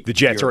you're right. The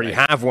Jets already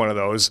have one of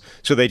those,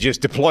 so they just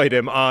deployed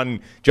him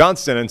on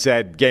Johnston and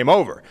said, game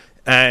over.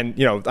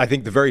 And, I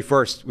think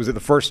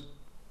the first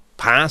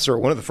pass or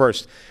one of the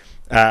first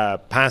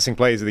passing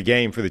plays of the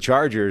game for the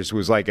Chargers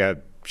was like a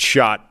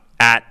shot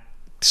at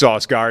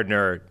Sauce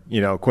Gardner,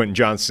 Quentin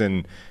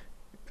Johnston,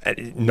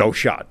 no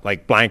shot,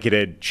 like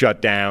blanketed,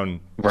 shut down,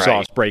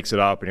 Sauce breaks it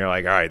up, and you're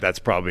like, all right, that's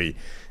probably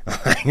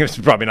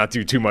not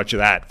do too much of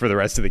that for the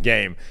rest of the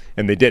game,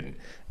 and they didn't.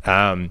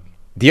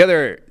 The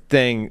other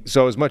thing,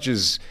 so as much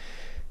as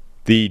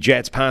the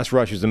Jets pass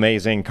rush is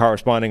amazing,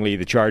 correspondingly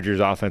the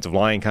Chargers offensive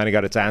line kind of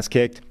got its ass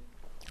kicked.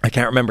 I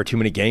can't remember too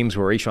many games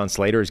where Rashawn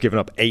Slater has given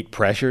up 8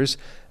 pressures.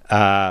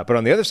 But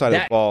on the other side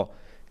of the ball,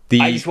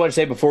 I just want to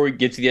say before we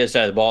get to the other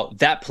side of the ball,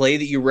 that play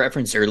that you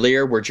referenced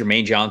earlier where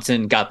Jermaine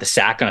Johnson got the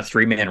sack on a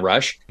 3-man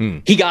rush,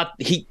 I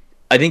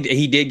think that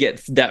he did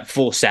get that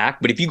full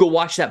sack. But if you go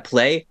watch that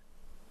play,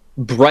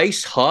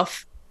 Bryce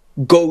Huff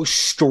goes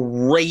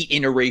straight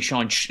into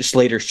Rashawn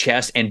Slater's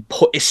chest and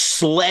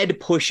sled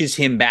pushes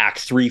him back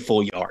 3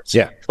 full yards.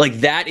 Yeah, like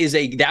that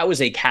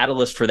was a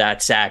catalyst for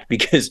that sack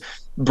because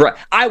when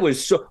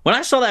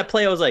I saw that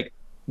play, I was like,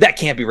 that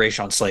can't be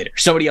Rashawn Slater.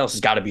 Somebody else has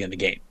got to be in the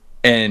game.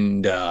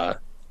 And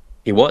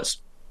he was.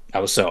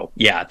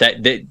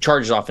 The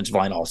Chargers offensive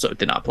line also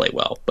did not play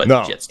well, but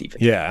the Jets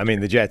defense. Yeah, I mean,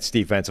 the Jets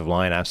defensive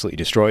line absolutely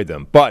destroyed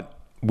them. But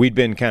we'd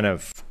been kind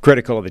of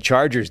critical of the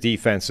Chargers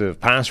defensive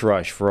pass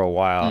rush for a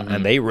while,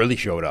 and they really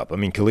showed up. I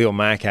mean, Khalil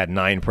Mack had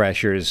 9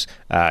 pressures.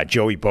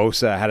 Joey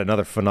Bosa had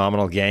another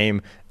phenomenal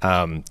game.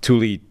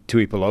 Tuli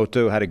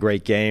Peloto had a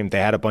great game. They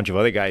had a bunch of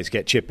other guys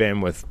get chip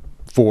in with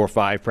 4 or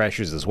 5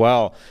 pressures as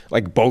well.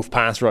 Like, both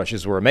pass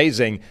rushes were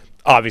amazing.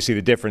 Obviously,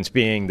 the difference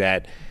being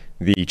that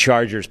the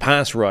Chargers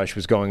pass rush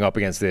was going up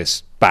against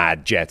this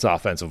bad Jets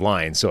offensive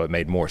line, so it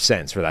made more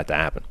sense for that to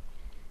happen.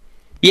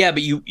 Yeah,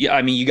 but you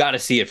got to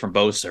see it from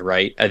Bosa,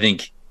 right? I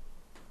think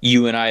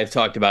you and I have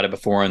talked about it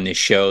before on this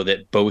show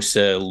that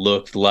Bosa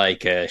looked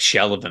like a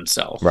shell of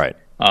himself, right?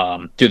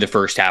 Through the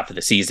first half of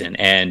the season,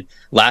 and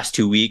last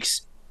 2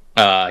 weeks,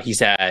 he's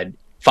had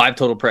 5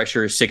 total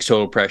pressures, 6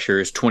 total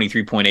pressures,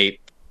 23.8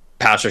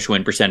 pass rush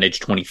win percentage,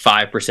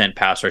 25%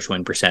 pass rush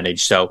win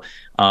percentage. So,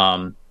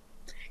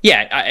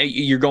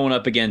 you're going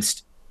up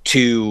against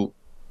 2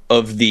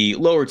 of the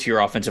lower tier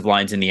offensive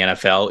lines in the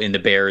NFL, in the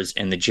Bears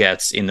and the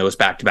Jets. In those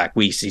back-to-back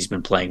weeks, he's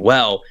been playing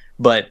well.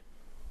 But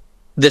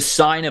the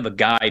sign of a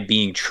guy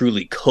being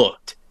truly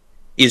cooked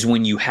is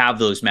when you have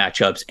those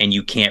matchups and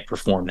you can't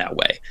perform that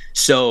way.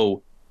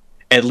 So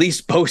at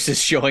least Bosa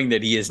is showing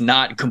that he is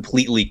not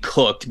completely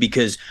cooked,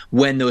 because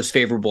when those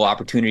favorable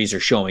opportunities are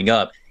showing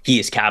up, he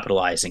is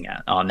capitalizing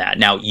on that.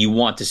 Now, you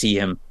want to see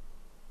him,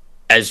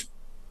 as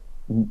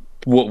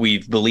what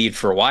we've believed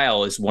for a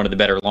while, is one of the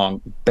better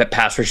long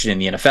pass rushers in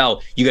the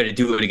NFL. You got to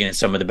do it against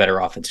some of the better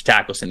offensive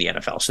tackles in the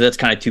NFL. So that's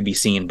kind of to be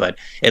seen, but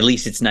at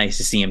least it's nice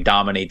to see him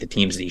dominate the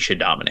teams that he should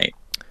dominate.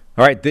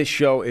 All right, this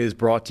show is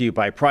brought to you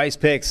by Prize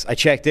Picks. I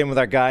checked in with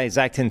our guy,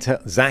 Zach Tantillo,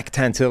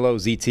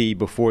 ZT,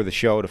 before the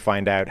show to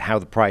find out how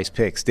the Prize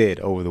Picks did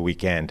over the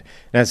weekend.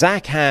 Now,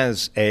 Zach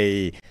has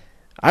I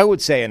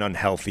would say, an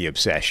unhealthy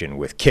obsession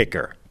with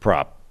kicker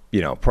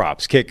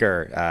props,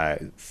 kicker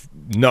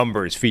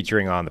numbers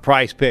featuring on the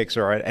Prize Picks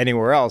or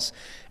anywhere else.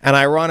 And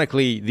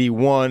ironically, the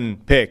one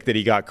pick that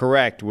he got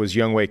correct was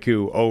Younghoe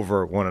Koo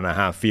over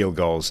 1.5 field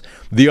goals.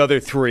 The other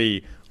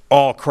three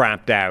all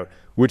crapped out,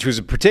 which was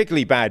a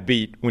particularly bad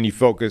beat when you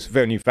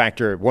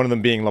factor one of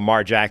them being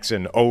Lamar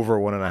Jackson over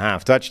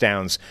 1.5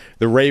 touchdowns.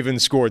 The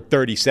Ravens scored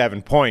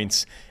 37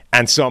 points,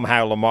 and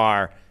somehow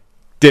Lamar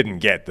didn't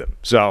get them.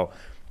 So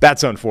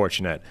that's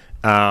unfortunate.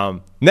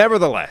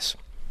 Nevertheless,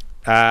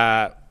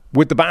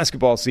 with the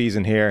basketball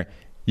season here,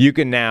 you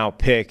can now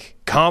pick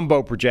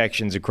combo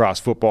projections across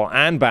football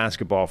and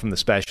basketball from the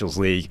Specials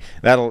League.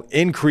 That'll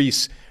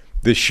increase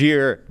the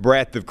sheer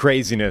breadth of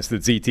craziness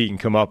that ZT can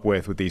come up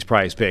with these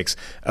Prize Picks.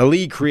 A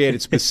league created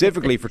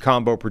specifically for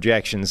combo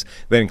projections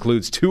that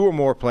includes 2 or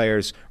more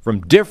players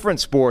from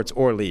different sports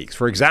or leagues.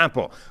 For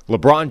example,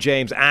 LeBron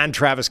James and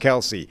Travis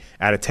Kelce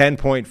at a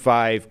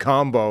 10.5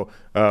 combo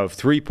of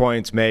 3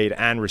 points made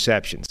and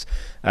receptions.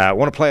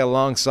 Want to play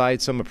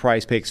alongside some of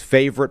Prize Picks'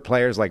 favorite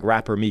players like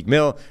rapper Meek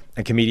Mill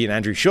and comedian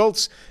Andrew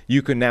Schultz?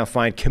 You can now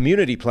find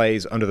community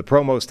plays under the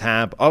promos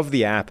tab of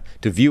the app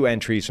to view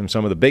entries from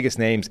some of the biggest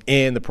names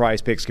in the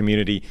Prize Picks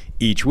community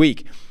each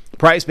week.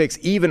 Prize Picks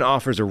even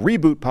offers a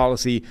reboot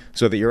policy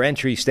so that your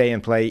entries stay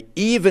in play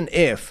even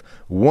if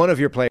one of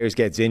your players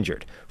gets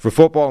injured. For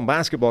football and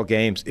basketball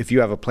games, if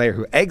you have a player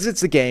who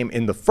exits the game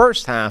in the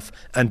first half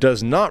and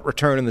does not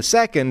return in the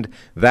second,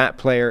 that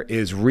player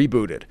is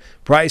rebooted.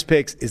 Prize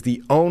Picks is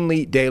the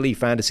only daily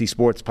fantasy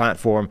sports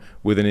platform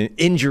with an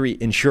injury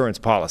insurance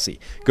policy.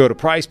 Go to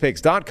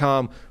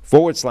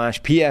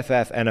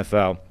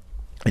prizepicks.com/PFFNFL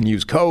and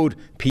use code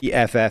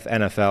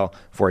PFFNFL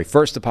for a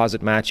first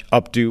deposit match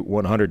up to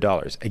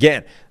 $100.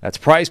 Again, that's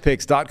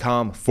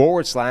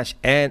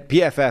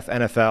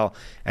prizepicks.com/PFFNFL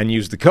and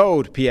use the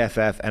code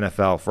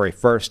PFFNFL for a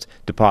first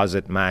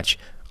deposit match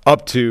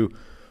up to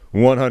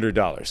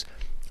 $100.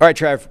 All right,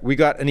 Trev, we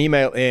got an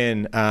email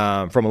in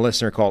from a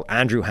listener called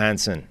Andrew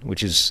Hansen,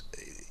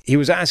 he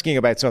was asking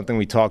about something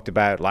we talked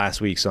about last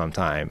week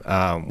sometime,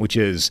 which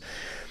is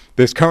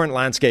this current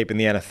landscape in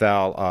the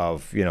NFL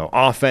of,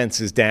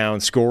 offense is down,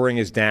 scoring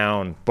is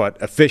down, but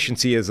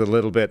efficiency is a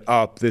little bit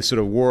up. This sort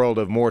of world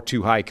of more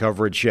too high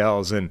coverage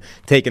shells and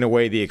taking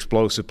away the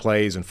explosive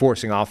plays and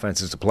forcing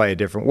offenses to play a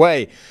different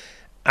way.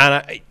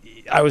 And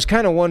I was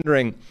kind of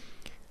wondering,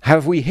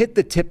 have we hit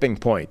the tipping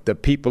point that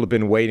people have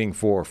been waiting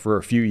for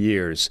a few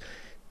years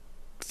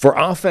for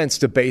offense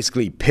to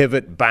basically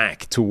pivot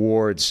back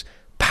towards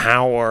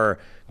power,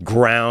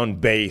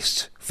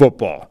 ground-based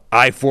football?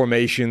 I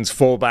formations,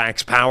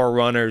 fullbacks, power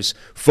runners,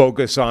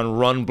 focus on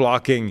run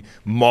blocking,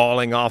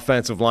 mauling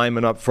offensive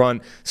linemen up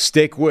front.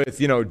 Stick with,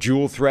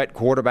 dual threat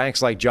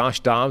quarterbacks like Josh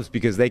Dobbs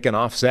because they can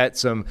offset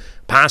some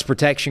pass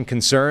protection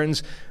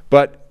concerns.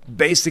 But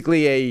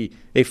basically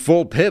a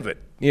full pivot.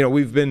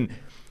 This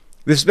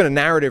has been a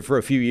narrative for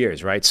a few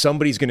years, right?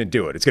 Somebody's going to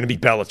do it. It's going to be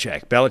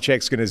Belichick.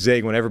 Belichick's going to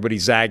zig when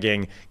everybody's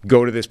zagging,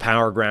 go to this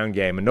power ground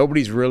game, and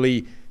nobody's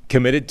really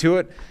committed to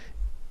it.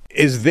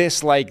 Is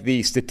this like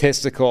the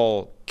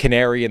statistical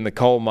canary in the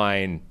coal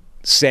mine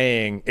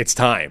saying it's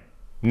time?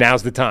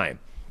 Now's the time.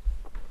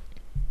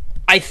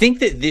 I think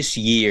that this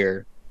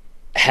year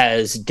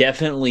has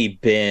definitely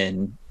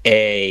been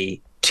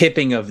a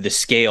tipping of the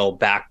scale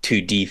back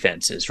to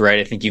defenses, right?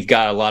 I think you've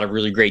got a lot of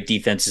really great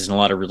defenses and a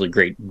lot of really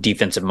great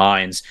defensive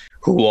minds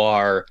who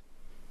are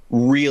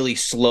really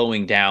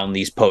slowing down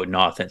these potent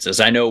offenses.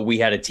 I know we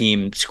had a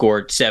team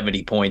scored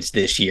 70 points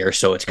this year,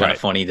 so it's kind of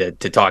funny to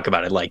talk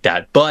about it like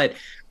that. But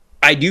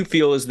I do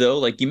feel as though,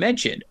 like you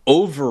mentioned,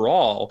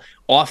 overall,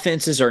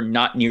 offenses are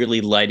not nearly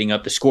lighting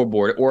up the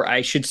scoreboard, or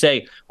I should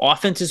say,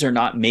 offenses are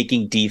not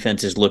making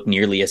defenses look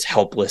nearly as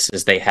helpless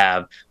as they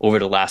have over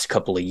the last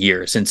couple of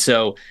years. And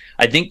so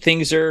I think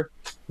things are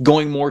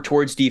going more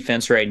towards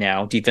defense right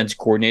now. Defense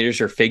coordinators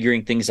are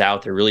figuring things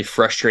out. They're really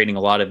frustrating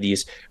a lot of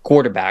these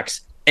quarterbacks.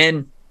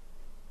 And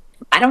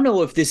I don't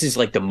know if this is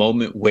like the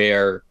moment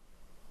where,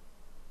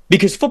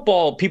 because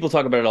football, people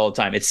talk about it all the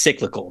time. It's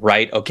cyclical,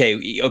 right? Okay,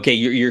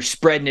 you're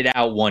spreading it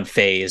out one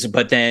phase,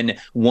 but then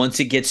once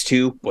it gets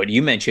to what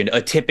you mentioned,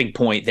 a tipping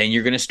point, then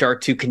you're going to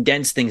start to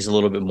condense things a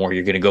little bit more.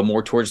 You're going to go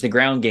more towards the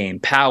ground game,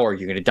 power.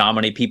 You're going to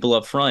dominate people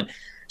up front.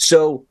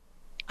 So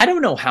I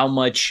don't know how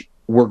much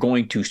we're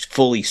going to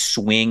fully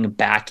swing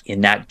back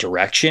in that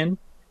direction,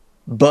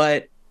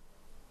 but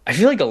I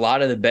feel like a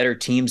lot of the better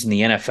teams in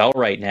the NFL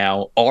right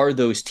now are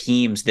those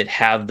teams that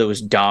have those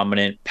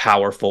dominant,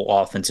 powerful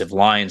offensive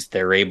lines.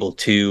 They're able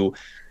to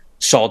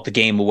salt the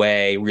game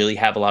away, really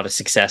have a lot of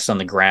success on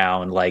the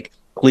ground. Like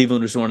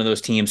Cleveland was one of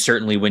those teams,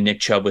 certainly when Nick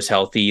Chubb was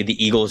healthy.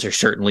 The Eagles are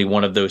certainly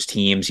one of those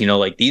teams.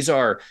 Like these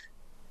are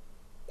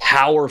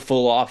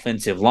powerful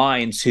offensive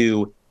lines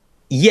who,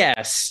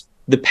 yes,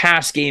 the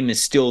pass game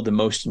is still the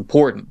most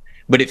important,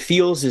 but it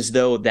feels as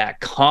though that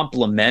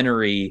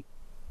complementary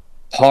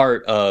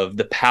part of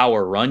the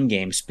power run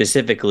game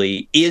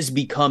specifically is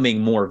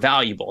becoming more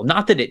valuable.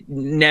 Not that it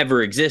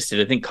never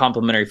existed. I think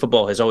complementary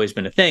football has always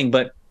been a thing,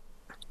 but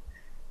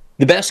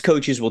the best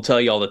coaches will tell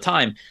you all the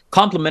time,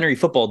 complementary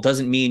football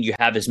doesn't mean you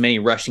have as many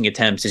rushing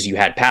attempts as you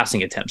had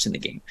passing attempts in the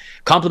game.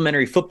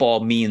 Complementary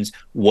football means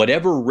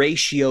whatever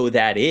ratio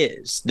that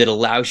is that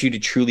allows you to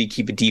truly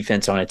keep a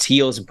defense on its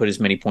heels and put as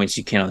many points as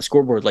you can on the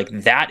scoreboard. Like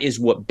that is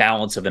what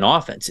balance of an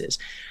offense is.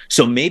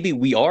 So maybe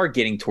we are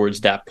getting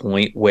towards that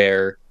point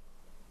where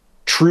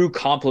true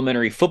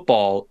complementary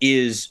football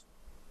is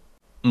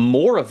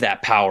more of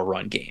that power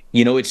run game.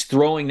 It's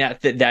throwing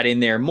that in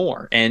there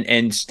more.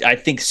 And I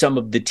think some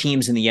of the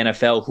teams in the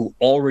NFL who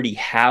already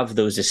have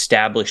those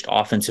established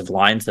offensive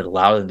lines that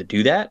allow them to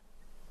do that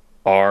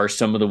are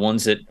some of the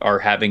ones that are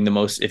having the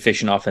most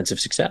efficient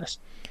offensive success.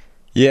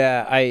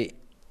 Yeah,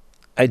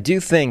 I do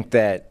think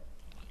that,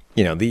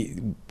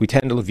 we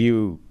tend to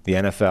view the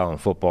NFL and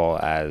football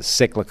as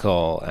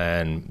cyclical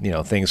and,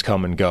 things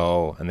come and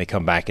go and they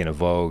come back into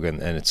vogue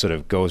and it sort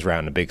of goes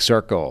around in a big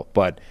circle.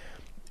 But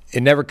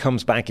it never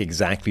comes back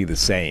exactly the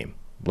same.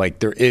 Like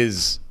there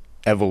is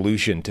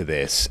evolution to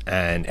this,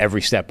 and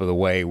every step of the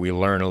way we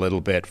learn a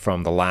little bit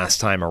from the last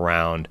time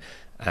around,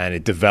 and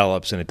it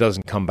develops and it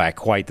doesn't come back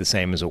quite the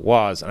same as it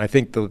was. And I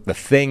think the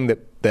thing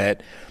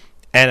that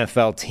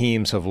NFL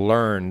teams have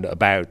learned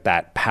about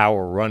that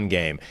power run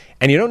game,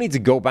 and you don't need to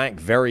go back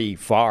very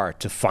far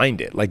to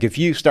find it. Like if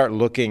you start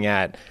looking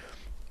at,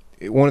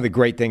 one of the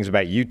great things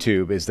about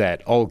YouTube is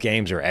that old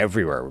games are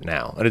everywhere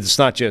now. And it's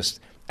not just,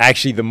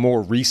 actually the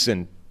more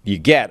recent you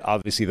get,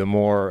 obviously the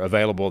more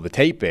available the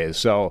tape is.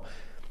 So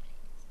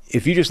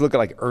if you just look at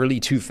like early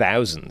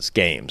 2000s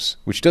games,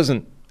 which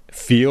doesn't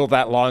feel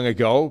that long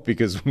ago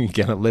because we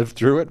kind of lived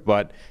through it,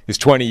 but it's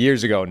 20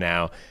 years ago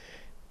now,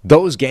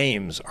 those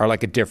games are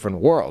like a different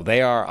world.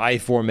 They are I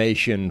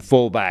formation,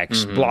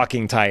 fullbacks,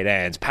 blocking tight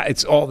ends.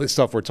 It's all this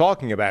stuff we're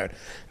talking about.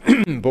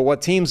 But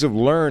what teams have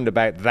learned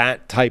about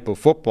that type of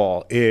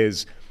football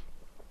is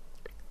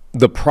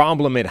the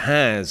problem it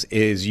has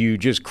is you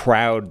just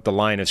crowd the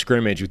line of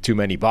scrimmage with too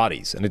many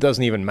bodies. And it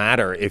doesn't even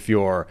matter if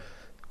you're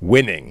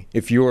winning,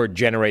 if you're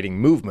generating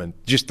movement.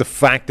 Just the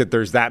fact that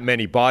there's that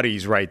many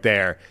bodies right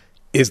there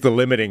is the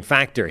limiting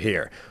factor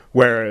here.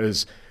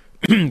 Whereas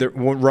the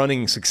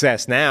running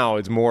success now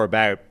is more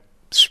about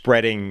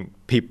spreading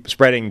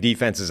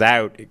defenses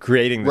out,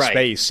 creating the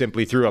space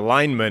simply through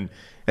alignment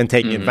and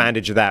taking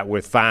advantage of that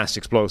with fast,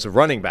 explosive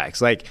running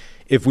backs. Like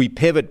if we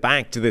pivot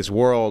back to this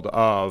world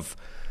of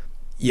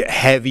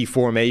heavy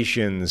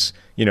formations,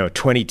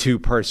 22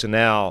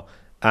 personnel,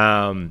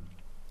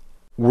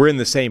 we're in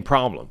the same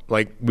problem.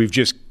 Like we've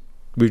just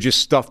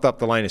stuffed up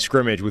the line of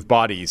scrimmage with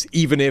bodies.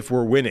 Even if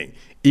we're winning,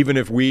 even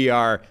if we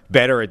are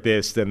better at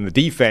this than the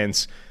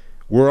defense,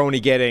 we're only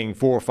getting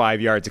 4 or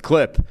 5 yards a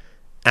clip,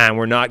 and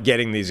we're not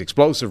getting these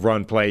explosive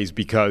run plays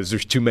because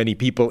there's too many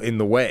people in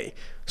the way.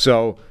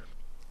 So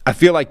I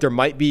feel like there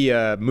might be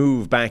a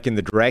move back in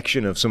the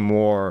direction of some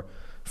more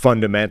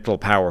fundamental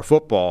power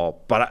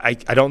football, but I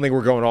don't think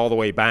we're going all the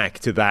way back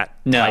to that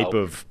type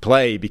of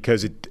play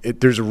because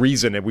there's a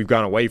reason that we've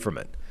gone away from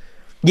it.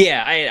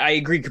 Yeah, I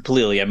agree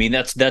completely. I mean,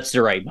 that's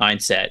the right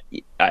mindset.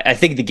 I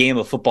think the game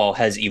of football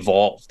has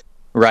evolved,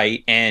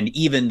 right? And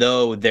even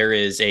though there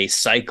is a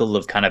cycle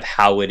of kind of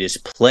how it is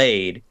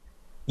played,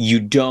 you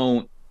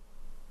don't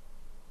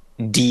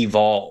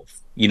devolve,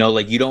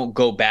 like you don't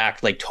go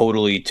back like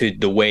totally to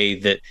the way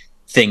that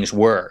things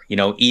were,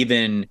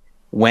 even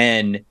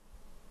when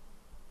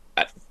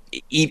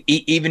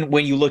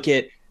you look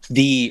at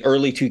the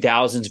early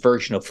 2000s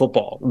version of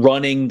football,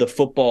 running the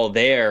football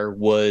there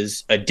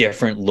was a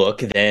different look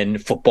than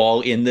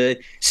football in the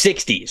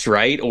 60s,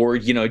 right? Or,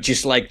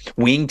 just like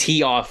wing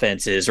T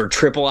offenses or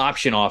triple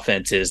option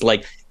offenses.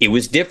 Like it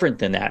was different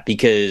than that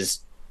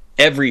because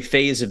every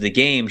phase of the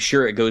game,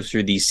 sure, it goes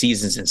through these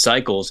seasons and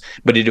cycles,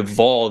 but it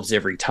evolves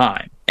every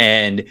time.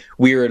 And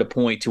we're at a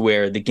point to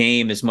where the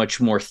game is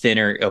much more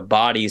thinner of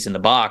bodies in the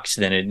box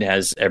than it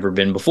has ever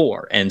been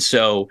before. And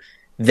so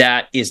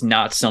that is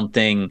not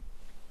something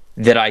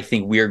that I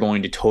think we are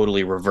going to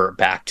totally revert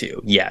back to.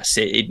 Yes,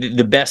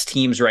 the best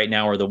teams right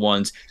now are the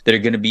ones that are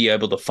going to be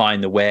able to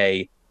find the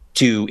way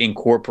to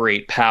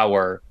incorporate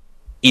power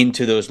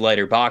into those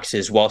lighter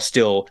boxes while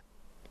still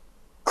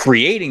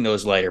creating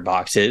those lighter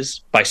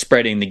boxes by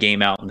spreading the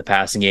game out in the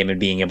passing game and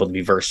being able to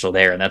be versatile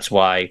there. And that's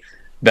why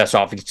best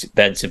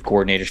offensive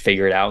coordinators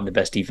figure it out and the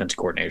best defensive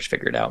coordinators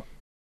figure it out.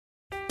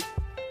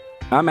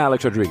 I'm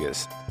Alex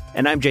Rodriguez.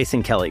 And I'm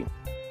Jason Kelly.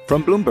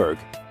 From Bloomberg,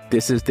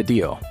 this is The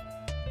Deal.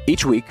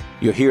 Each week,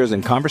 you'll hear us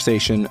in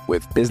conversation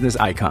with business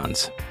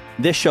icons.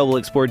 This show will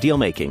explore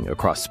deal-making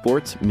across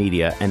sports,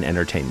 media, and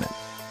entertainment.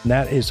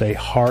 That is a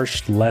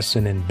harsh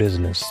lesson in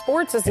business.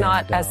 Sports is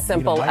not as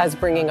simple as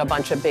bringing a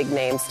bunch of big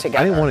names together.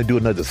 I didn't want to do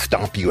another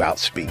stomp you out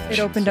speech. It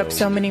opened up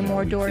so many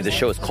more doors. The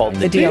show is called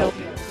The Deal.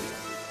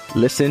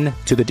 Listen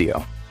to the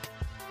deal.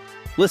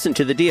 Listen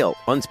to The Deal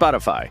on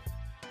Spotify.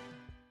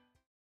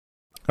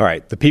 All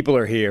right, the people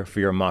are here for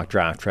your mock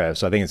draft, Trev,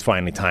 so I think it's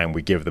finally time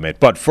we give them it.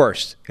 But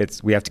first,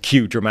 we have to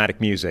cue dramatic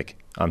music,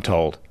 I'm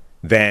told.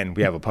 Then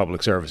we have a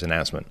public service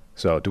announcement.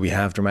 So do we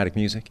have dramatic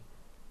music?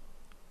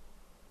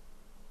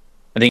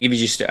 I think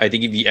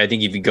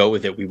if you go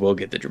with it, we will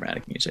get the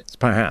dramatic music.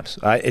 Perhaps.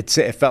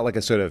 It felt like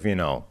a sort of,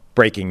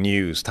 breaking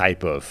news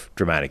type of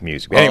dramatic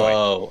music. Anyway,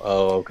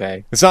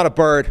 okay. It's not a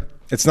bird.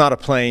 It's not a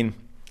plane.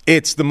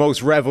 It's the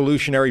most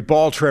revolutionary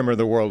ball trimmer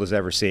the world has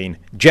ever seen.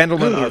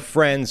 Gentlemen, our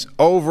friends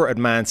over at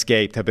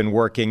Manscaped have been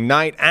working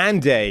night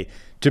and day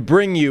to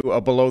bring you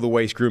a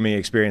below-the-waist grooming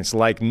experience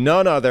like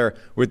none other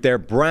with their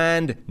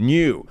brand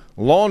new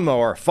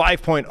Lawnmower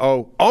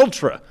 5.0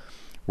 Ultra.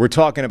 We're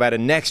talking about a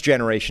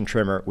next-generation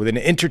trimmer with an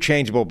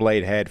interchangeable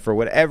blade head for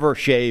whatever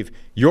shave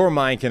your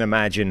mind can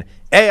imagine.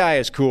 AI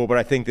is cool, but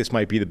I think this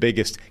might be the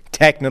biggest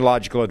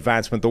technological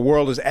advancement the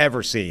world has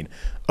ever seen.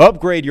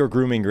 Upgrade your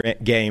grooming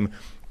game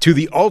to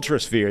the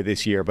Ultrasphere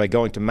this year by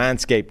going to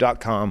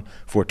manscaped.com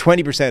for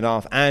 20%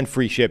 off and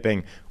free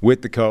shipping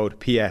with the code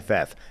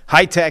PFF.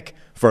 High-tech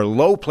for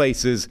low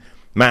places,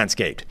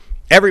 Manscaped.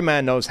 Every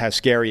man knows how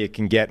scary it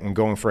can get when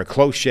going for a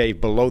close shave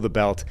below the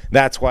belt.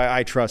 That's why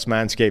I trust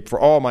Manscaped for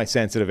all my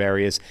sensitive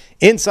areas.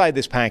 Inside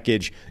this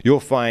package, you'll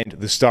find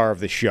the star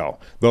of the show,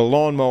 the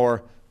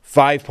Lawnmower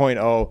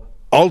 5.0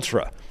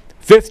 Ultra.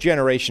 5th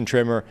generation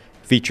trimmer,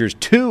 features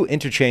 2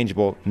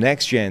 interchangeable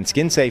next-gen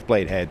skin-safe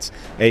blade heads,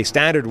 a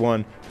standard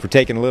one for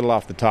taking a little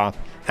off the top,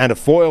 and a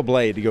foil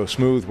blade to go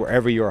smooth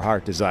wherever your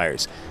heart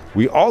desires.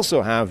 We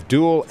also have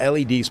dual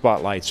LED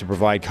spotlights to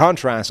provide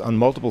contrast on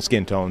multiple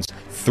skin tones,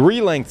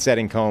 3 length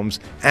setting combs,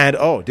 and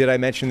did I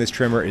mention this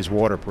trimmer is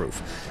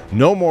waterproof?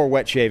 No more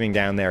wet shaving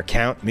down there,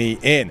 count me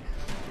in.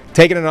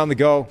 Taking it on the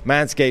go,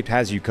 Manscaped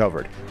has you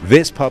covered.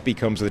 This puppy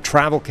comes with a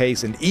travel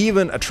case and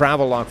even a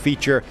travel lock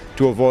feature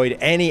to avoid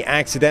any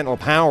accidental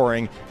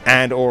powering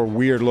and or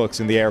weird looks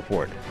in the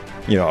airport.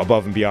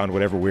 Above and beyond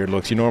whatever weird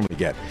looks you normally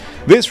get.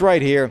 This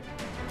right here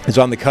is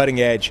on the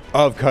cutting edge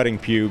of cutting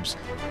pubes.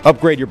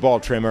 Upgrade your ball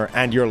trimmer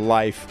and your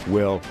life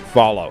will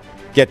follow.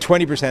 Get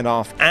 20%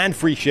 off and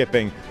free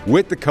shipping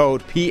with the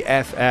code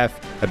PFF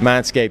at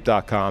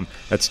manscaped.com.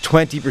 That's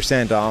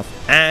 20%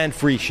 off and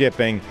free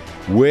shipping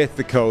with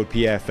the code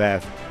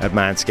PFF at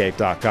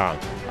manscaped.com.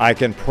 I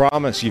can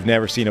promise you've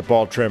never seen a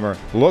ball trimmer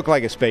look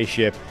like a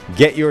spaceship.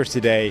 Get yours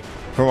today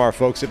from our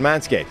folks at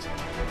Manscaped.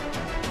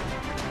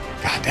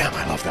 God damn,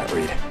 I love that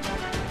read.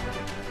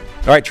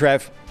 All right,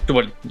 Trev.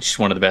 Just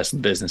one of the best in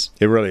the business.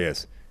 It really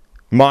is.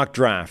 Mock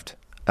draft.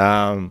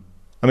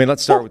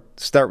 Let's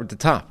start with the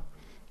top.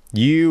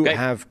 You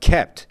have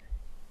kept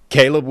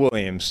Caleb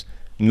Williams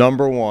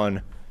number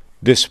 1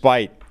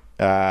 despite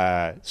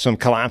some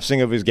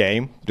collapsing of his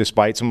game,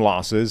 despite some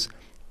losses,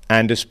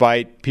 and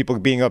despite people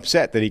being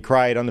upset that he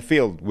cried on the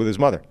field with his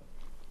mother.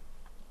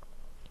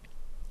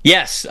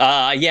 Yes,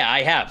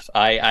 I have.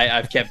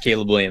 I've kept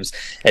Caleb Williams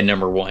at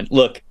number 1.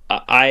 Look,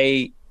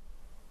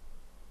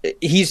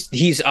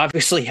 he's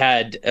obviously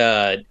had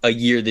a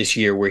year this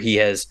year where he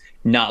has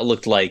not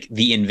looked like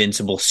the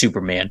invincible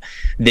Superman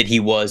that he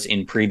was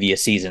in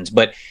previous seasons,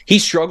 but he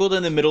struggled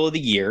in the middle of the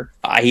year.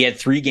 He had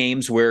 3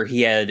 games where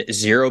he had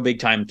 0 big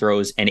time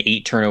throws and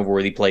 8 turnover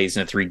worthy plays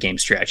in a 3-game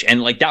stretch,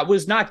 and that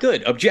was not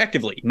good,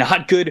 objectively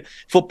not good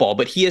football.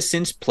 But he has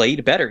since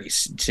played better.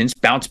 He's since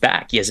bounced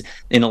back. He has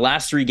in the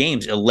last 3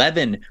 games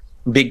 11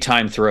 big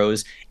time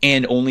throws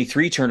and only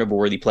 3 turnover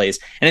worthy plays.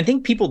 And I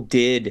think people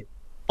they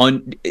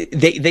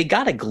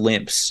got a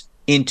glimpse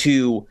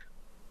into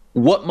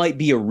what might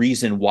be a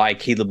reason why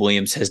Caleb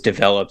Williams has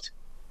developed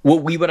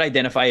what we would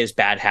identify as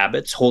bad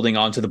habits, holding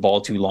on to the ball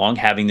too long,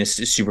 having this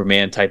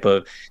Superman type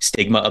of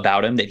stigma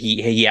about him that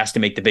he has to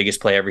make the biggest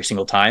play every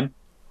single time.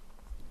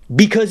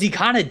 Because he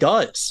kind of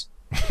does,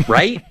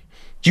 right?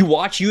 Do you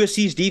watch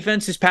USC's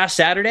defense this past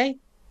Saturday?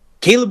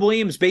 Caleb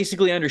Williams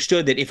basically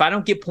understood that if I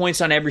don't get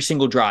points on every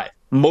single drive,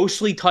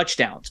 mostly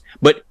touchdowns,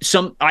 but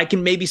I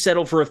can maybe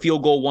settle for a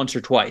field goal once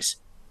or twice,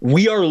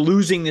 we are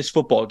losing this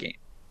football game.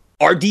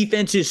 Our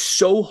defense is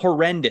so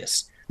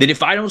horrendous that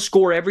if I don't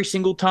score every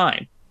single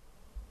time,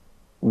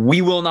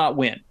 we will not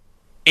win.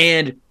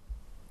 And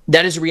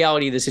that is the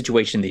reality of the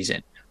situation that he's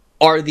in.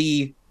 Are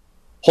the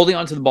holding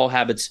on to the ball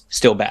habits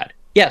still bad?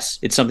 Yes,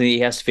 it's something that he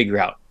has to figure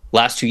out.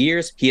 Last 2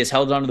 years, he has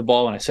held onto the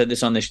ball, and I said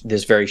this on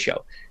this very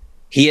show.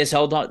 He has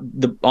held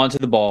onto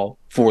the ball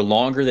for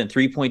longer than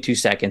 3.2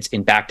 seconds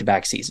in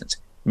back-to-back seasons.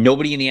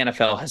 Nobody in the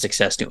NFL has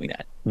success doing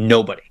that.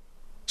 Nobody.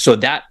 So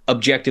that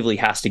objectively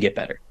has to get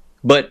better.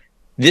 But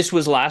this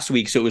was last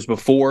week, so it was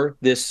before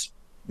this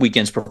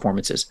weekend's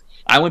performances.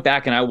 I went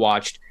back and I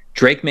watched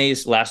Drake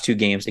May's last 2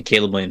 games and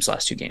Caleb Williams'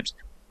 last 2 games.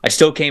 I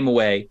still came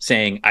away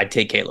saying I'd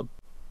take Caleb.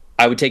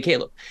 I would take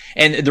Caleb.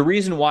 And the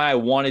reason why I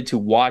wanted to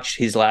watch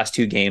his last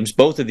two games,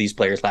 both of these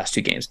players' last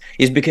two games,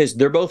 is because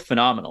they're both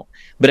phenomenal.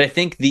 But I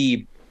think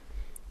the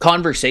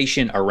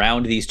conversation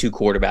around these two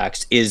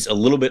quarterbacks is a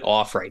little bit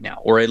off right now,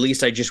 or at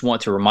least I just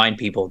want to remind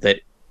people that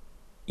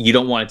you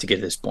don't want it to get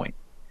to this point.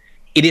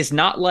 It is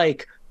not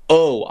like,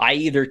 oh, I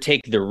either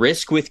take the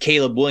risk with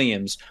Caleb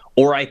Williams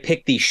or I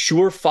pick the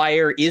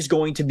surefire is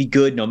going to be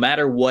good no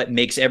matter what,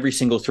 makes every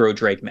single throw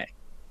Drake May.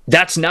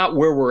 That's not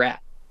where we're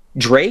at.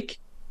 Drake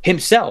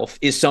himself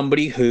is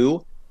somebody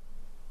who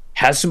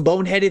has some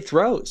boneheaded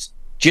throws,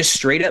 just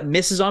straight up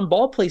misses on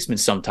ball placement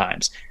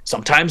sometimes.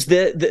 Sometimes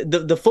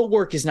the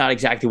footwork is not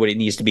exactly what it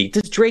needs to be.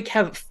 Does Drake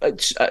have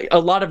a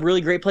lot of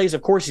really great plays?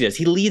 Of course he does.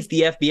 He leads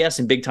the FBS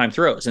in big time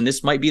throws, and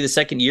this might be the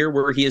second year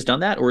where he has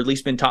done that, or at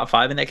least been top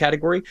 5 in that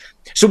category.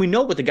 So we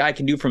know what the guy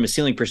can do from a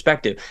ceiling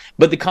perspective.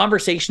 But the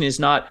conversation is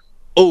not,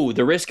 oh,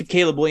 the risk of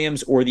Caleb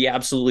Williams or the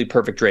absolutely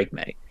perfect Drake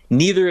May.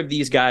 Neither of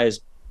these guys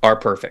are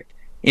perfect.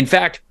 In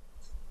fact,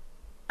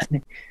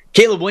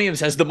 Caleb Williams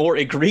has the more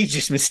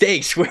egregious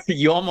mistakes where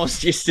you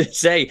almost just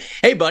say,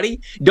 hey,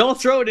 buddy, don't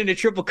throw it into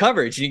triple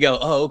coverage. And you go,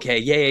 oh, okay,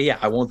 yeah,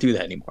 I won't do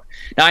that anymore.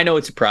 Now, I know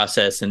it's a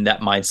process, and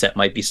that mindset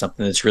might be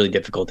something that's really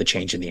difficult to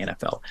change in the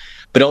NFL.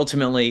 But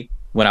ultimately,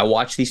 when I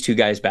watch these two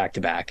guys back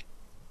to back,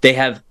 they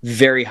have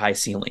very high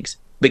ceilings.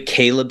 But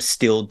Caleb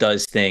still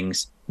does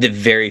things that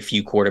very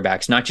few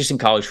quarterbacks, not just in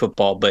college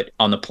football, but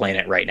on the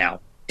planet right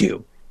now,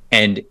 do.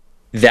 And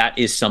that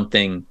is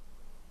something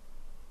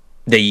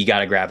that you got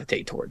to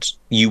gravitate towards.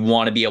 You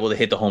want to be able to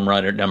hit the home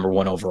run at number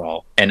 1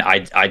 overall, and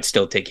I'd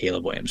still take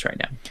Caleb Williams right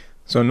now.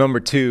 So number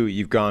 2,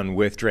 you've gone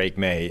with Drake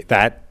May.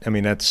 That's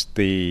going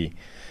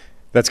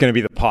to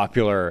be the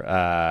popular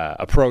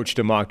approach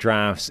to mock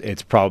drafts.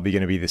 It's probably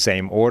going to be the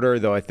same order,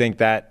 though I think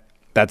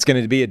that's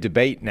going to be a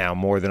debate now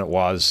more than it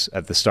was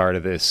at the start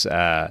of this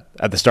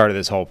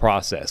whole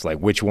process. Like,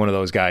 which one of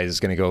those guys is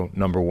going to go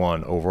number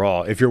 1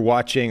 overall? If you're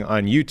watching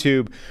on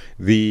YouTube,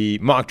 the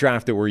mock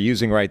draft that we're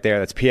using right there,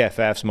 that's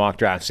PFF's mock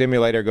draft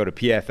simulator. Go to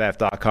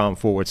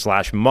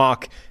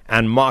pff.com/mock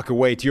and mock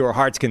away to your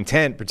heart's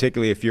content,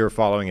 particularly if you're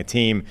following a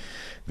team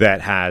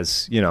that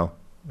has,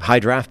 high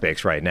draft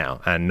picks right now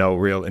and no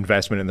real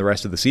investment in the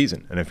rest of the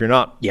season. And if you're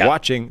not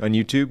watching on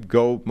YouTube,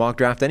 go mock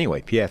draft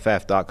anyway,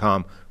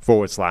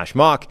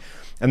 pff.com/mock.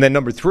 And then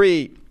number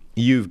 3,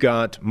 you've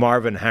got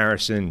Marvin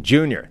Harrison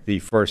Jr., the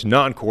first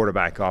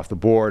non-quarterback off the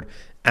board,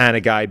 and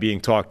a guy being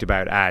talked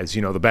about as,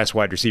 the best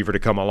wide receiver to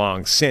come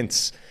along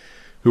since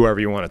whoever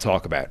you want to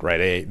talk about,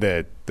 right?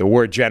 The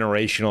word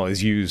generational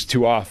is used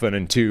too often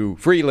and too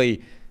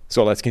freely,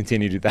 so let's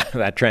continue to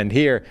that trend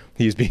here.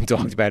 He's being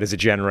talked about as a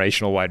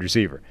generational wide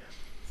receiver.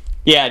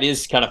 Yeah, it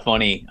is kind of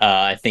funny.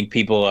 I think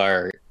people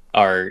are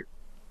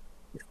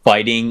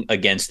fighting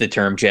against the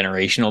term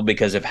generational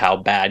because of how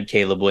bad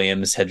Caleb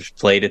Williams had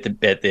played at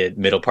the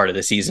middle part of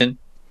the season.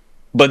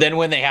 But then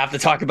when they have to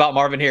talk about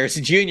Marvin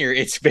Harrison Jr.,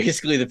 it's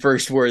basically the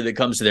first word that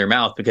comes to their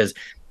mouth, because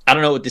I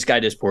don't know what this guy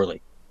does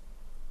poorly.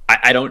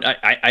 I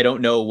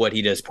don't know what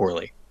he does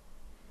poorly.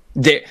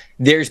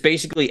 There's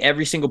basically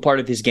every single part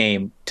of his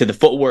game, to the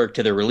footwork,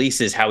 to the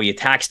releases, how he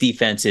attacks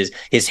defenses,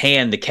 his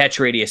hand, the catch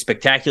radius,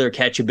 spectacular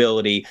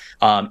catchability,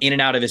 in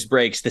and out of his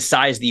breaks, the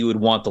size that you would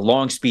want, the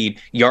long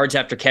speed, yards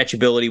after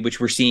catchability,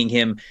 which we're seeing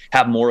him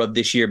have more of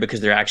this year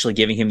because they're actually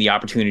giving him the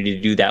opportunity to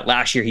do that.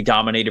 Last year, he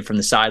dominated from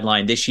the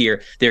sideline. This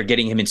year, they're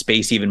getting him in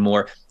space even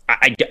more.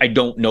 I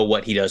don't know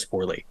what he does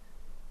poorly.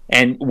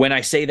 And when I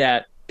say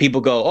that,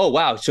 people go, oh,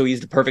 wow, so he's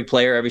the perfect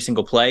player every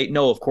single play?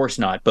 No, of course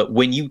not. But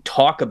when you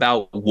talk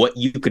about what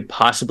you could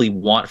possibly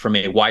want from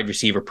a wide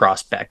receiver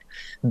prospect,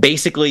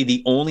 basically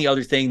the only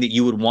other thing that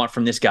you would want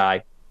from this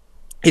guy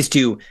is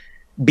to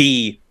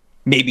be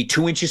maybe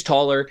 2 inches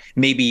taller,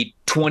 maybe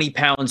 20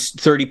 pounds,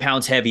 30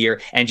 pounds heavier,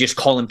 and just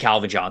call him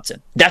Calvin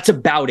Johnson. That's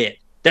about it.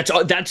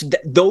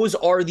 Those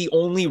are the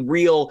only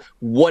real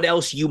what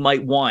else you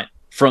might want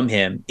from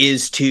him,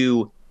 is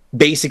to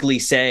basically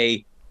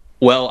say,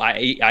 well,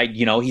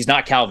 he's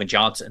not Calvin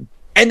Johnson.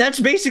 And that's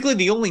basically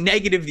the only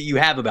negative that you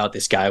have about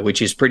this guy,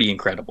 which is pretty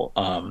incredible.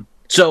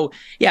 So,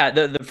 yeah,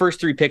 the first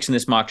 3 picks in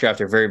this mock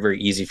draft are very,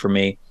 very easy for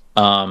me.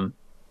 I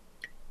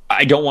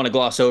don't want to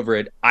gloss over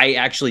it. I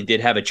actually did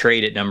have a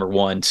trade at number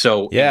 1.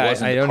 So it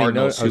wasn't the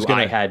Cardinals who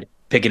I had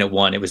picking at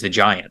 1. It was the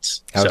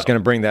Giants. I was going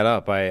to bring that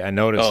up. I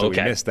noticed that we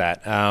missed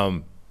that.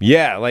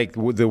 Yeah, like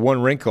the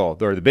one wrinkle,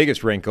 or the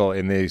biggest wrinkle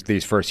in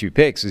these first few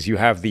picks, is you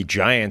have the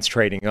Giants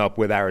trading up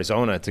with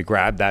Arizona to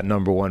grab that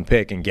number 1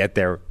 pick and get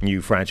their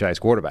new franchise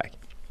quarterback.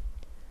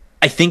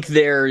 I think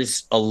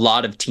there's a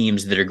lot of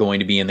teams that are going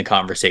to be in the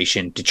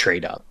conversation to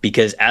trade up,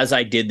 because as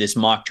I did this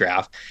mock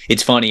draft,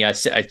 it's funny, I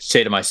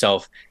say to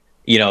myself,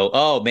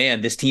 oh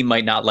man, this team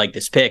might not like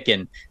this pick,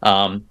 and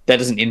that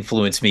doesn't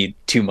influence me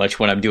too much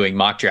when I'm doing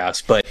mock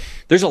drafts. But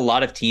there's a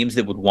lot of teams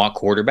that would want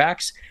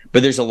quarterbacks,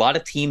 but there's a lot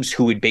of teams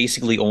who would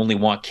basically only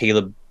want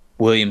Caleb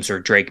Williams or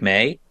Drake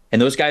May, and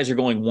those guys are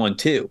going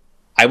 1-2.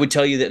 I would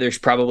tell you that there's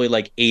probably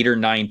like 8 or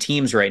 9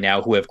 teams right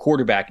now who have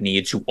quarterback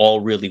needs, who all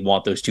really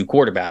want those 2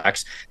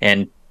 quarterbacks.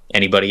 And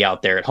anybody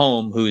out there at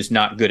home who's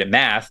not good at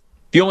math,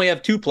 If you only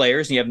have 2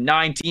 players and you have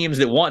 9 teams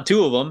that want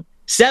 2 of them,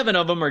 7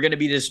 of them are going to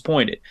be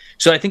disappointed.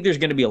 So I think there's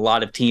going to be a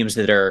lot of teams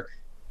that are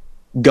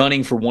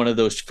gunning for one of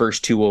those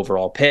first 2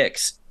 overall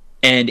picks.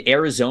 And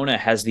Arizona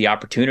has the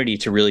opportunity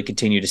to really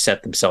continue to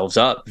set themselves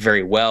up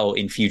very well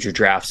in future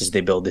drafts as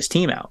they build this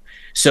team out.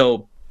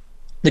 So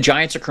the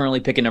Giants are currently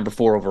picking number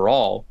 4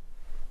 overall.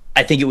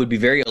 I think it would be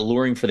very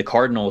alluring for the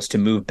Cardinals to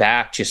move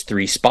back just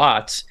 3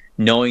 spots,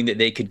 knowing that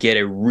they could get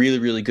a really,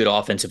 really good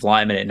offensive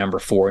lineman at number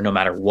 4, no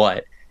matter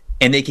what.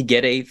 And they could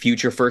get a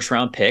future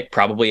first-round pick,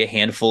 probably a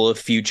handful of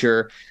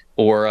future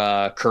or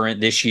current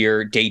this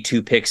year day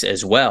 2 picks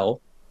as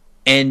well.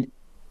 And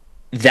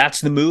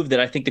that's the move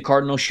that I think the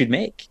Cardinals should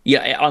make.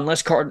 Yeah,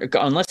 unless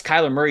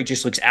Kyler Murray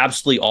just looks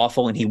absolutely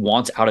awful and he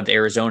wants out of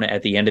Arizona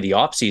at the end of the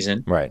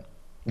offseason. Right.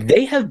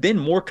 They have been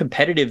more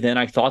competitive than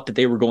I thought that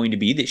they were going to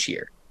be this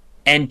year.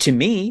 And to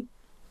me,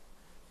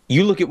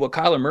 you look at what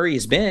Kyler Murray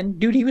has been,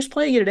 dude, he was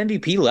playing at an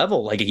MVP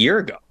level like a year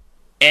ago.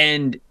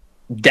 And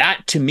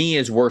that to me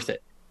is worth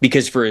it.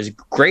 Because for as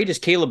great as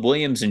Caleb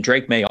Williams and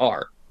Drake May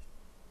are,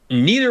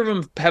 neither of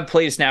them have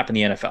played a snap in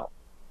the NFL.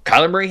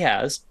 Kyler Murray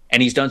has,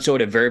 and he's done so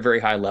at a very, very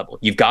high level.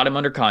 You've got him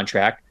under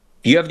contract.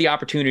 You have the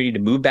opportunity to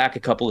move back a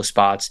couple of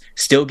spots,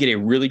 still get a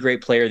really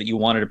great player that you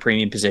want at a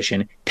premium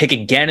position, pick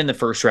again in the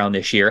first round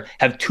this year,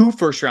 have 2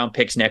 first-round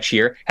picks next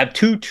year, have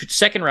 2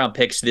 second-round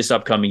picks this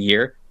upcoming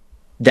year.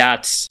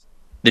 That's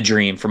the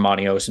dream for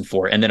Monty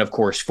Ossenfort. And then, of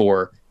course,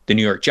 for the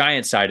New York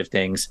Giants side of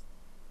things,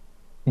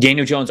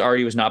 Daniel Jones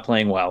already was not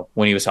playing well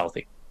when he was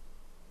healthy.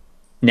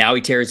 Now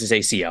he tears his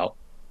ACL.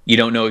 You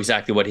don't know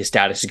exactly what his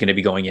status is going to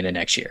be going into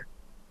next year.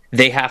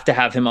 They have to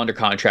have him under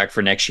contract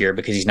for next year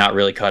because he's not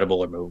really cuttable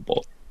or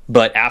movable.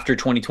 But after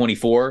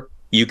 2024,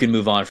 you can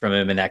move on from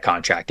him in that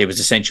contract. It was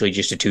essentially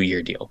just a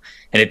 2-year deal.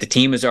 And if the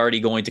team is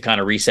already going to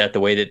kind of reset the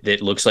way that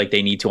it looks like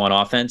they need to on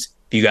offense,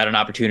 if you got an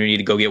opportunity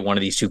to go get one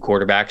of these 2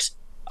 quarterbacks,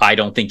 I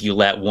don't think you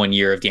let 1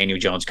 year of Daniel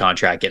Jones'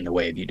 contract get in the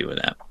way of you doing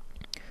that.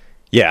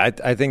 Yeah,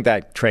 I think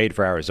that trade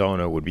for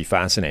Arizona would be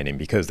fascinating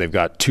because they've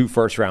got 2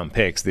 first-round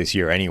picks this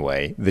year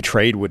anyway. The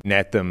trade would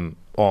net them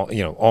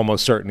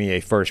almost certainly a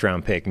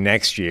first-round pick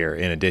next year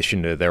in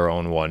addition to their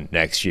own one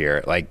next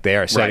year. Like, they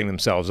are setting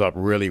themselves up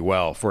really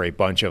well for a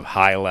bunch of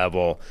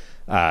high-level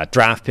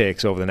draft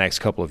picks over the next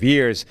couple of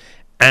years.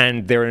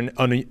 And they're in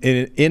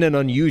an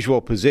unusual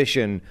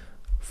position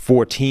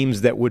for teams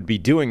that would be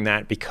doing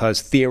that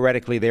because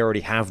theoretically they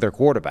already have their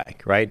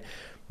quarterback, right?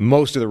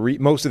 Most of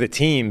the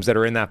teams that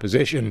are in that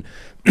position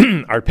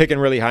are picking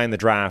really high in the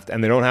draft,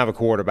 and they don't have a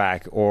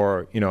quarterback,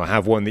 or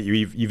have one that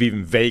you've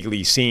even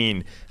vaguely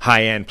seen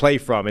high end play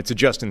from. It's a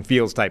Justin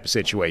Fields type of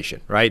situation,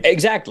 right?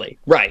 Exactly,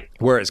 right.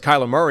 Whereas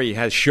Kyler Murray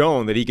has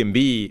shown that he can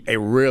be a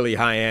really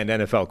high end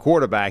NFL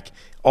quarterback,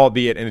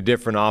 albeit in a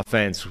different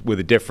offense with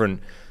a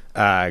different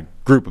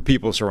group of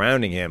people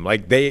surrounding him.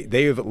 Like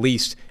they have at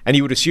least, and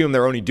you would assume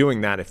they're only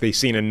doing that if they've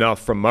seen enough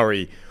from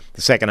Murray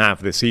the second half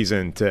of the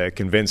season to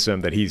convince him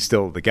that he's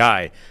still the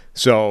guy.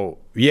 So,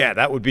 yeah,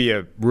 that would be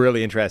a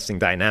really interesting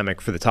dynamic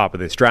for the top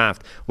of this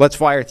draft. Let's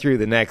fire through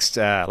the next,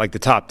 the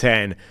top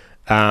 10.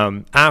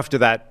 After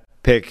that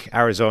pick,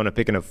 Arizona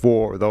picking up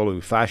 4 with Olu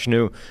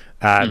Fashanu.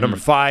 Number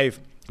 5,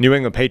 New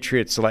England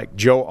Patriots select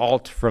Joe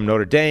Alt from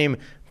Notre Dame,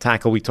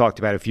 tackle we talked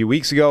about a few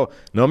weeks ago.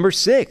 Number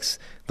 6,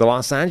 the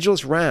Los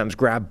Angeles Rams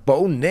grab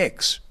Bo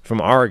Nix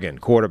from Oregon,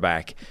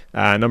 quarterback.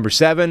 Number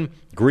 7,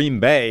 Green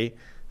Bay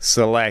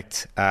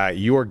select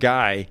your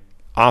guy,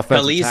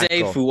 offensive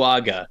tackle. Taliese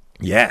Fuaga.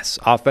 Yes,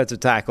 offensive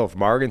tackle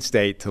from Oregon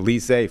State,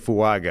 Taliese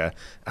Fuaga.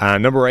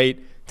 Number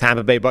 8,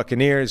 Tampa Bay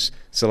Buccaneers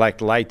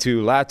select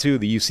Laitu Latu,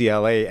 the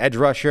UCLA edge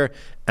rusher.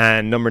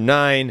 And number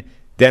 9,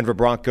 Denver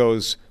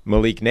Broncos,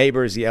 Malik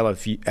Neighbors, the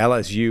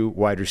LSU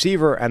wide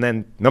receiver. And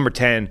then number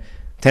 10,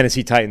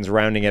 Tennessee Titans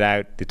rounding it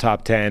out, the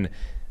top 10,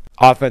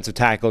 offensive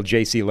tackle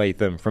J.C.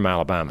 Latham from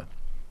Alabama.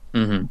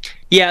 Mm-hmm.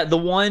 Yeah, the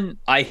one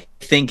I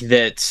think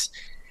that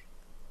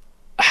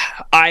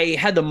I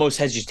had the most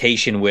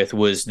hesitation with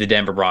was the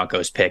Denver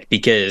Broncos pick,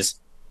 because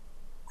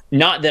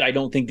not that I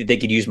don't think that they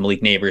could use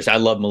Malik Neighbors. I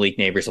love Malik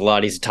Neighbors a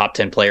lot. He's a top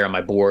 10 player on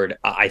my board.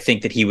 I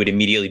think that he would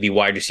immediately be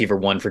wide receiver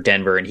 1 for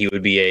Denver, and he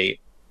would be a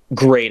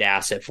great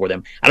asset for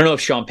them. I don't know if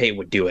Sean Payton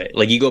would do it.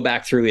 Like, you go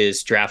back through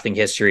his drafting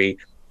history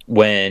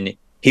when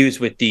he was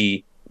with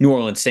the New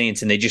Orleans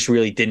Saints, and they just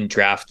really didn't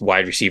draft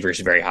wide receivers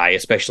very high,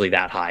 especially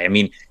that high. I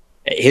mean,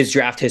 his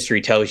draft history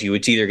tells you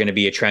it's either going to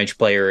be a trench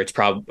player,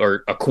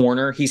 or a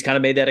corner. He's kind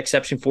of made that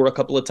exception for a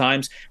couple of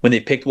times. When they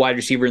picked wide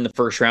receiver in the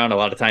first round, a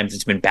lot of times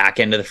it's been back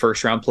end of the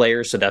first round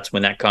players. So that's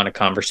when that kind of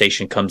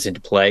conversation comes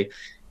into play.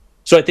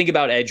 So I think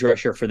about edge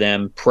rusher for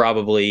them,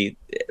 probably.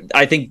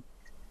 I think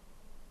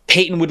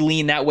Peyton would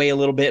lean that way a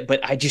little bit,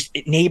 but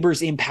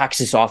Neighbors impacts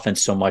this offense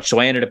so much. So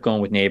I ended up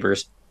going with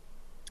Neighbors.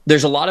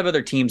 There's a lot of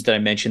other teams that I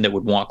mentioned that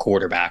would want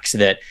quarterbacks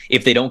that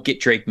if they don't get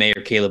Drake May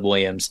or Caleb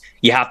Williams,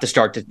 you have to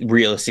start to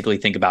realistically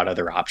think about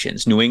other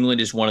options. New England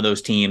is one of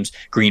those teams.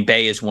 Green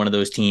Bay is one of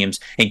those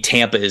teams. And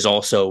Tampa is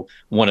also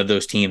one of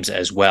those teams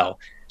as well.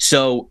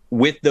 So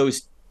with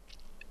those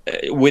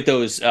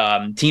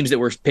teams that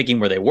were picking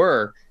where they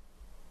were,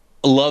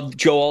 love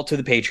Joe Alt to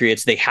the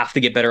Patriots. They have to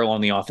get better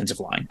along the offensive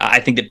line.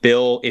 I think that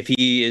Bill, if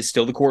he is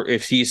still the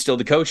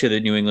coach of the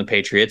New England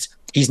Patriots,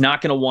 he's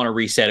not going to want to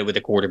reset it with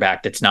a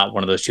quarterback that's not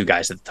one of those two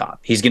guys at the top.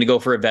 He's going to go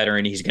for a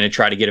veteran. He's going to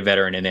try to get a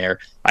veteran in there.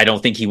 I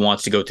don't think he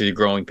wants to go through the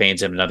growing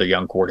pains of another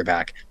young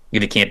quarterback.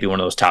 They can't be one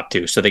of those top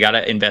two. So they got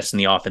to invest in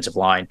the offensive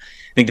line.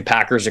 I think the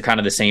Packers are kind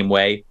of the same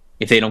way.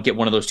 If they don't get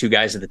one of those two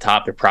guys at the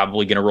top, they're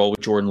probably going to roll with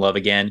Jordan Love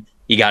again.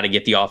 You got to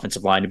get the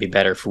offensive line to be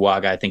better.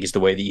 Fuaga, I think, is the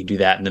way that you do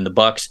that. And then the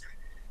Bucs,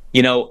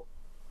 you know,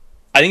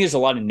 I think there's a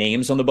lot of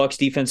names on the Bucs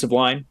defensive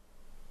line,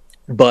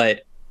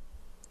 but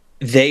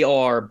they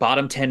are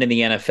bottom 10 in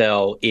the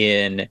NFL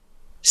in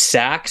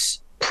sacks,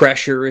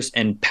 pressures,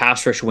 and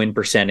pass rush win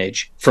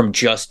percentage from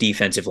just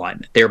defensive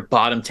linemen. They're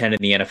bottom 10 in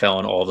the NFL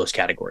in all of those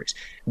categories.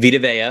 Vita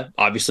Vea,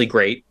 obviously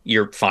great.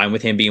 You're fine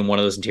with him being one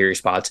of those interior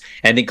spots.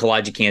 And I think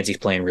Kalijah Kancey's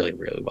playing really,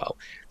 really well.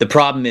 The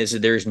problem is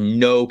that there's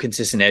no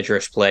consistent edge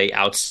rush play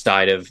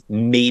outside of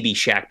maybe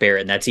Shaq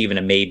Barrett, and that's even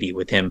a maybe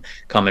with him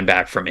coming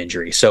back from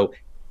injury. So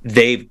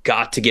they've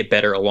got to get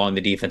better along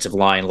the defensive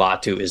line.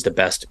 Latu is the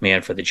best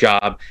man for the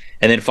job.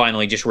 And then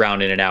finally, just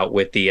rounding it out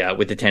with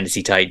the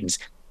Tennessee Titans.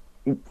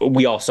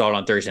 We all saw it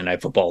on Thursday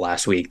Night Football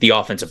last week. The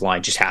offensive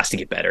line just has to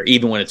get better.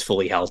 Even when it's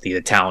fully healthy, the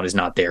talent is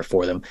not there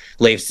for them.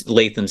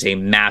 Latham's a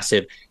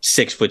massive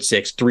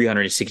 6'6",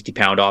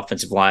 360-pound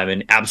offensive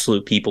lineman,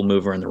 absolute people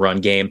mover in the run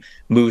game,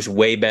 moves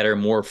way better,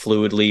 more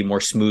fluidly,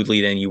 more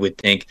smoothly than you would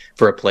think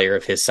for a player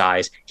of his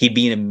size. He'd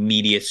be an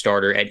immediate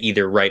starter at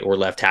either right or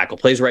left tackle.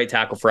 Plays right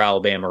tackle for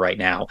Alabama right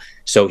now,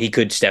 so he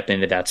could step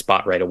into that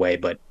spot right away.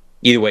 But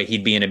either way,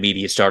 he'd be an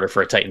immediate starter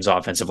for a Titans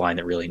offensive line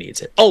that really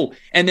needs it. Oh,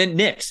 and then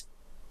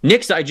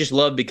Nix, I just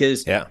love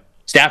because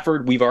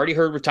Stafford, we've already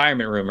heard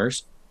retirement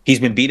rumors. He's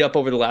been beat up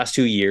over the last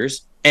 2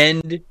 years.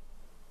 And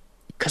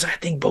because I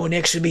think Bo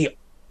Nix would be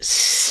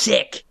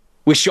sick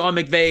with Sean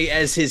McVay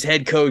as his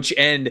head coach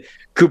and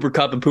Cooper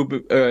Kupp and Puka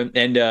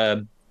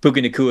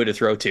Nacua to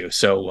throw to.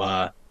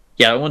 So,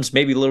 that one's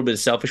maybe a little bit of a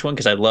selfish one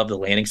because I love the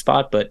landing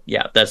spot. But,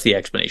 that's the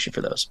explanation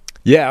for those.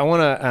 Yeah, I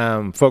want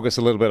to focus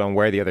a little bit on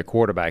where the other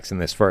quarterbacks in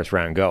this first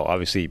round go.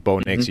 Obviously, Bo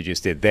Nix, you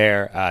just did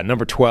there.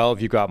 Number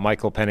 12, you got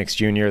Michael Penix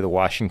Jr., the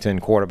Washington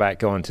quarterback,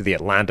 going to the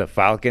Atlanta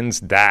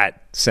Falcons.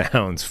 That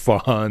sounds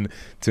fun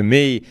to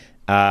me.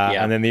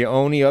 And then the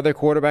only other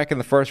quarterback in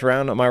the first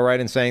round, am I right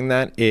in saying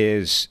that,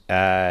 is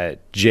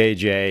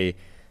J.J.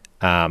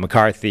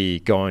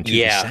 McCarthy going to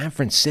the San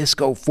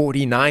Francisco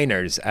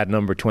 49ers at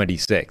number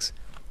 26.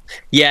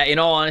 Yeah, in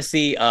all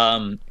honesty,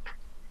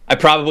 I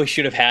probably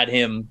should have had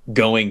him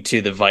going to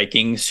the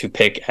Vikings, who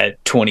pick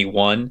at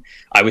 21.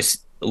 I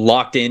was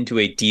locked into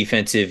a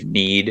defensive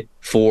need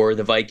for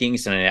the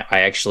Vikings, and I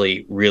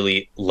actually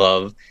really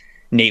love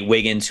Nate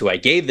Wiggins, who I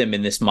gave them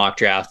in this mock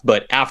draft.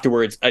 But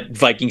afterwards,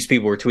 Vikings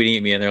people were tweeting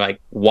at me, and they're like,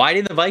 why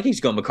didn't the Vikings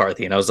go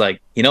McCarthy? And I was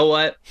like, you know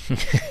what?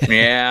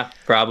 Yeah,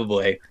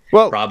 probably.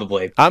 Well,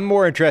 probably. I'm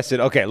more interested.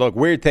 Okay, look,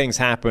 weird things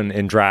happen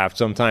in drafts.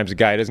 Sometimes a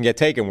guy doesn't get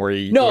taken where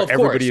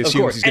everybody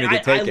assumes he's going to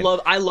get taken.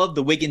 I love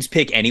the Wiggins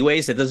pick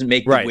anyways. That doesn't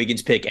make the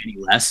Wiggins pick any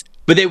less.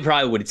 But they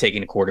probably would have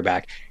taken a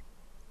quarterback.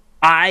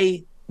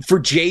 For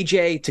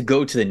JJ to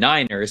go to the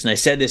Niners, and I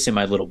said this in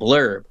my little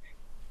blurb,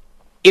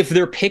 if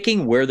they're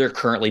picking where they're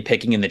currently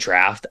picking in the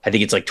draft, I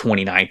think it's like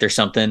 29th or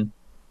something,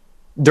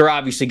 they're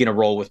obviously going to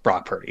roll with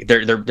Brock Purdy.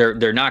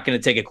 They're not going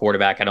to take a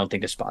quarterback. I don't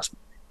think that's possible.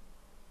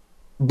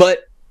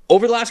 But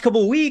over the last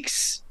couple of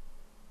weeks,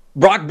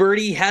 Brock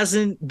Purdy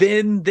hasn't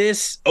been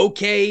this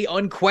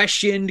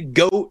unquestioned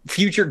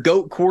future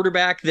GOAT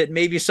quarterback that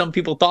maybe some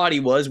people thought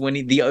he was when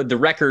the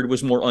record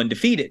was more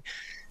undefeated.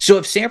 So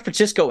if San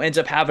Francisco ends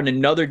up having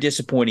another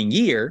disappointing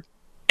year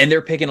and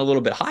they're picking a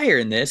little bit higher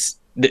in the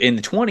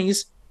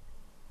 20s,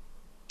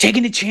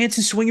 taking a chance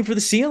and swinging for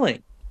the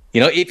ceiling.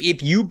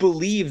 If you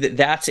believe that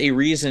that's a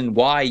reason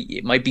why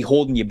it might be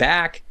holding you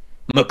back,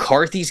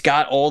 McCarthy's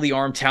got all the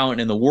arm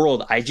talent in the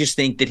world. I just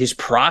think that his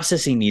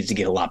processing needs to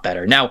get a lot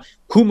better. Now,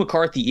 who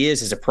McCarthy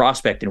is as a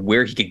prospect and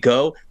where he could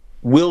go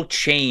will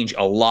change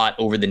a lot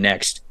over the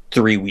next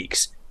 3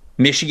 weeks.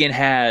 Michigan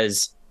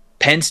has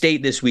Penn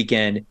State this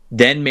weekend,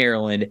 then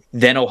Maryland,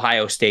 then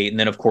Ohio State, and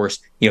then, of course,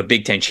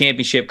 Big Ten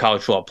Championship,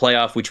 College Football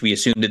Playoff, which we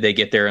assume that they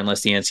get there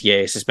unless the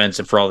NCAA suspends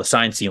them for all the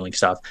sign stealing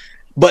stuff.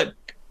 But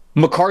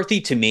McCarthy,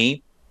 to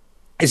me,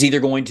 is either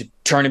going to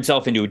turn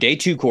himself into a day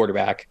 2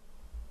 quarterback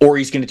or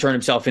he's going to turn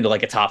himself into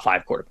like a top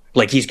 5 quarterback.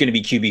 Like he's going to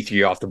be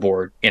QB3 off the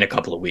board in a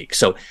couple of weeks.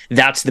 So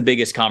that's the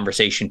biggest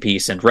conversation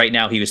piece. And right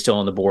now he was still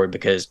on the board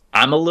because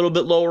I'm a little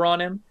bit lower on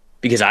him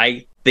because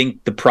I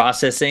think the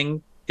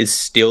processing is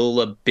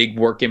still a big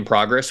work in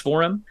progress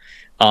for him.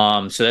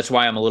 So that's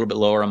why I'm a little bit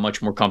lower. I'm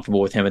much more comfortable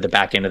with him at the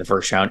back end of the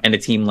first round. And a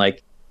team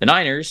like the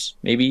Niners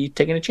maybe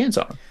taking a chance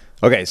on him.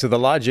 Okay, so the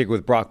logic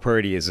with Brock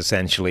Purdy is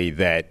essentially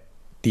that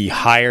the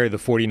higher the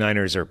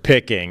 49ers are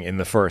picking in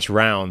the first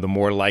round, the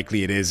more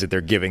likely it is that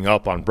they're giving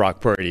up on Brock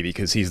Purdy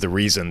because he's the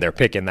reason they're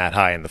picking that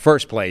high in the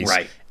first place.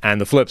 Right.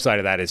 And the flip side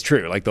of that is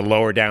true. Like the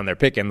lower down they're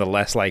picking, the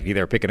less likely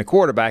they're picking a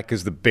quarterback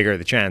because the bigger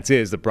the chance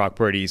is that Brock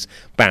Purdy's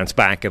bounced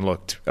back and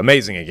looked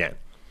amazing again.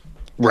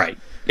 Right.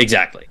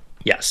 Exactly.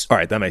 Yes. All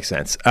right, that makes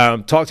sense.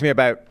 Talk to me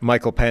about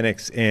Michael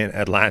Penix in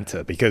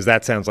Atlanta, because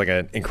that sounds like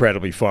an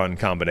incredibly fun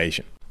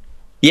combination.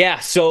 Yeah,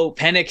 so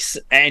Penix,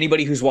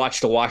 anybody who's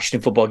watched a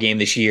Washington football game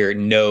this year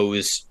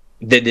knows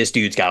that this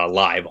dude's got a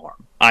live arm.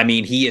 I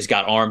mean, he has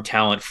got arm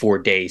talent for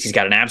days. He's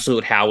got an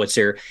absolute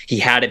howitzer. He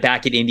had it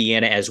back at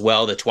Indiana as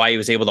well. That's why he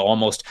was able to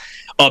almost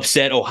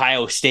upset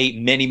Ohio State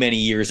many, many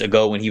years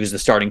ago when he was the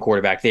starting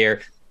quarterback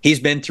there. He's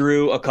been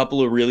through a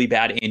couple of really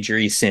bad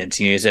injuries since.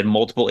 He's had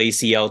multiple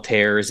ACL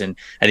tears, and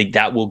I think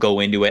that will go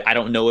into it. I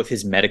don't know if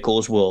his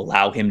medicals will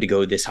allow him to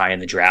go this high in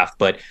the draft,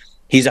 but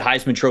he's a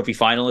Heisman Trophy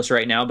finalist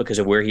right now because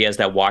of where he has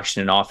that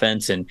Washington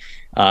offense, and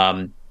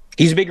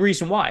he's a big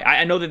reason why.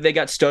 I know that they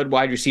got stud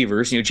wide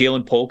receivers.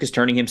 Jalen Polk is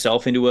turning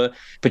himself into a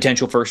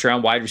potential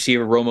first-round wide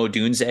receiver. Romo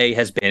Dunze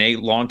has been a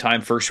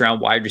long-time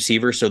first-round wide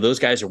receiver, so those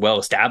guys are well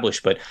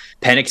established, but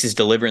Penix is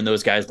delivering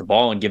those guys the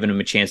ball and giving them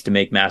a chance to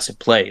make massive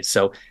plays.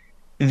 So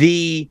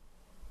the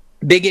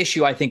big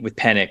issue, I think, with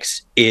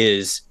Penix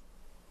is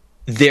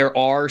there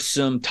are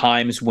some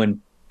times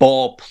when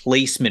ball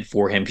placement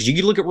for him, because you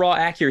can look at raw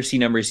accuracy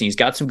numbers, and he's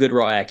got some good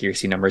raw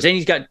accuracy numbers, and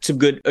he's got some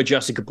good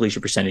adjusted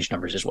completion percentage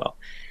numbers as well.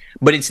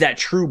 But it's that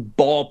true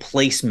ball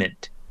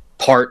placement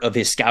part of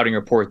his scouting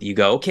report that you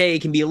go, okay,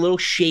 it can be a little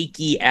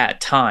shaky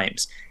at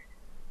times.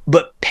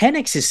 But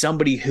Penix is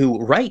somebody who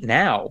right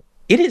now,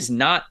 it is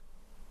not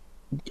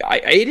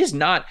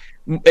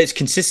as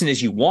consistent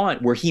as you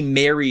want, where he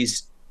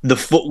marries the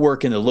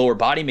footwork and the lower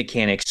body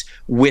mechanics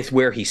with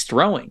where he's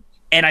throwing.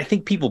 And I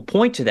think people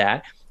point to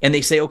that and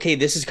they say, okay,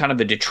 this is kind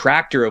of a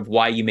detractor of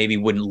why you maybe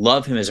wouldn't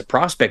love him as a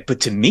prospect. But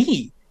to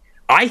me,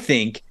 I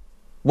think,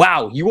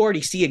 wow, you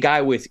already see a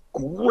guy with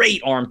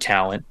great arm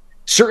talent,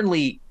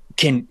 certainly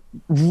can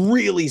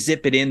really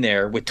zip it in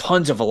there with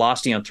tons of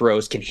velocity on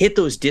throws, can hit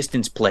those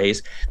distance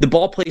plays. The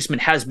ball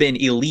placement has been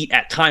elite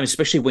at times,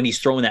 especially when he's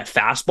throwing that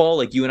fastball,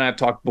 like you and I have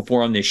talked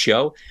before on this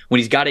show. When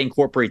he's got to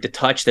incorporate the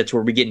touch, that's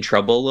where we get in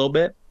trouble a little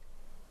bit.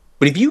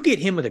 But if you get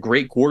him with a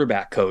great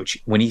quarterback coach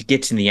when he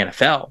gets in the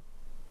NFL,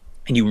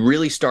 and you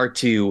really start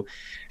to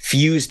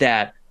fuse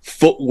that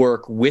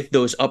footwork with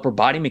those upper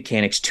body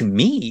mechanics, to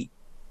me,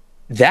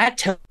 that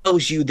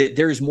tells you that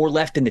there's more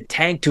left in the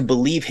tank to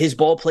believe his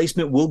ball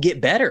placement will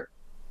get better.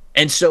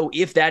 And so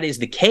if that is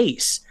the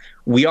case,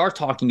 we are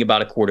talking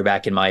about a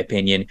quarterback, in my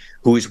opinion,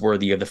 who is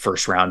worthy of the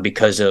first round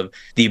because of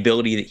the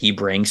ability that he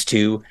brings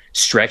to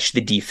stretch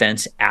the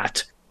defense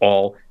at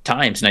all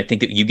times. And I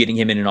think that you getting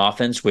him in an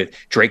offense with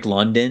Drake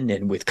London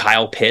and with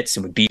Kyle Pitts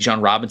and with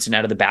Bijan Robinson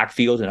out of the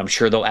backfield, and I'm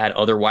sure they'll add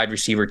other wide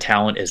receiver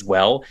talent as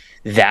well,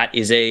 that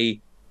is a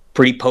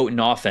pretty potent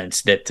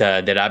offense that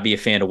I'd be a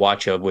fan to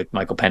watch of with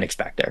Michael Penix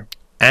back there.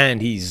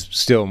 And he's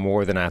still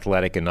more than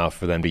athletic enough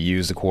for them to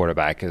use the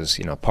quarterback as,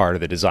 part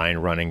of the design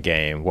running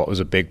game. What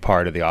was a big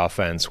part of the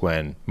offense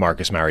when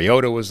Marcus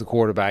Mariota was the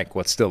quarterback?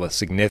 What's still a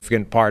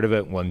significant part of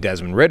it when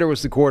Desmond Ridder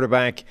was the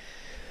quarterback?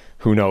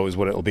 Who knows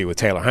what it'll be with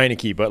Taylor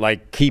Heineke,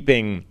 but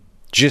keeping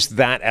just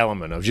that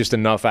element of just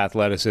enough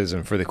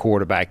athleticism for the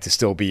quarterback to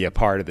still be a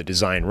part of the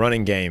design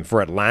running game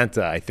for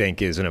Atlanta, I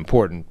think, is an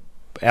important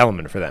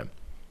element for them.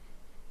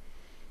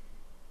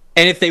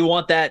 And if they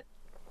want that,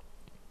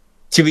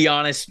 to be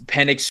honest,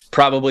 Penix,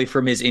 probably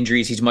from his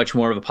injuries, he's much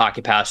more of a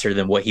pocket passer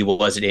than what he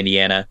was at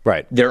Indiana.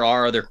 Right. There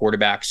are other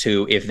quarterbacks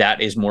who, if that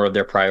is more of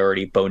their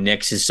priority, Bo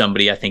Nix is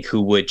somebody I think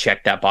who would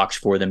check that box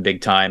for them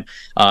big time.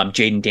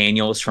 Jaden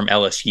Daniels from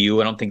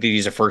LSU, I don't think that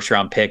he's a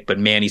first-round pick, but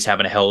man, he's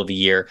having a hell of a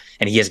year,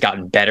 and he has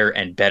gotten better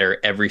and better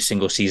every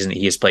single season that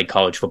he has played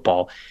college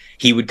football.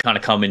 He would kind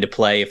of come into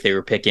play if they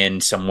were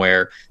picking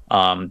somewhere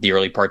the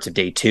early parts of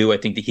day two. I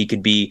think that he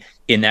could be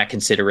in that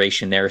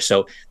consideration there.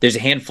 So there's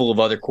a handful of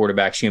other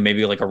quarterbacks,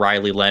 maybe like a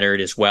Riley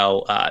Leonard as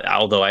well,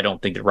 although I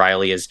don't think that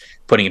Riley is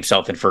putting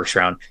himself in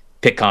first-round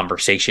pick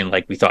conversation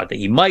like we thought that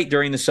he might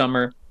during the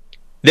summer.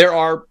 There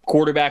are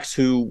quarterbacks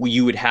who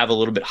you would have a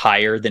little bit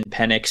higher than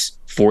Penix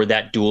for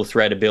that dual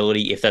threat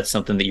ability if that's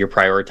something that you're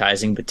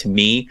prioritizing. But to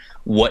me,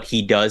 what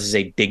he does is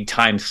a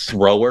big-time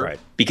thrower, right?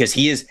 Because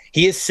he is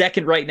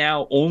second right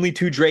now only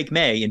to Drake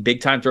May in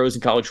big-time throws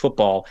in college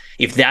football.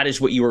 If that is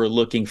what you are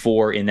looking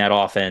for in that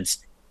offense,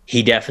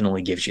 he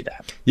definitely gives you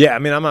that. Yeah, I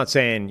mean, I'm not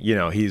saying,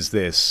 he's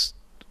this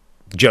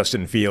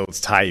Justin Fields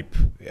type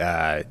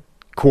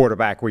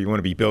quarterback where you want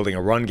to be building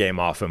a run game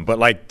off him,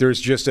 but there's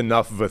just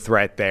enough of a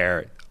threat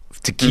there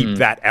to keep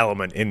that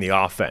element in the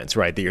offense,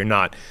 right? That you're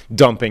not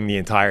dumping the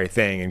entire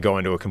thing and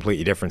going to a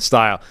completely different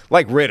style.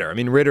 Like Ridder. I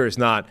mean, Ridder is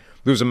not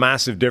 – there's a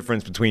massive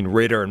difference between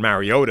Ridder and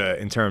Mariota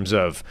in terms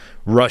of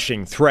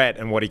rushing threat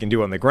and what he can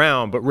do on the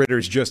ground, but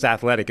Ridder's just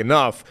athletic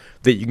enough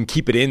that you can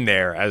keep it in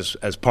there as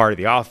part of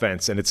the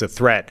offense, and it's a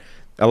threat,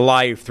 a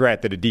live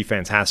threat that a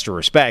defense has to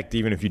respect,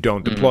 even if you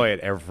don't deploy it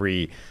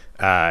every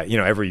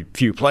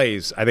few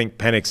plays. I think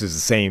Penix is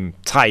the same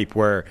type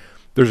where –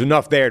 there's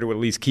enough there to at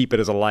least keep it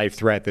as a live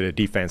threat that a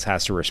defense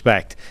has to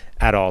respect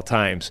at all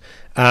times.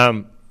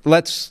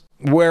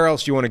 Where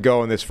else do you want to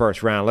go in this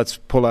first round? Let's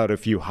pull out a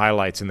few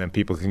highlights, and then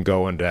people can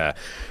go and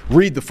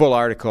read the full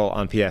article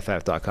on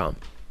PFF.com.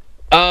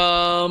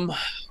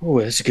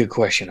 That's a good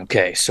question.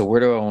 Okay, so where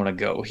do I want to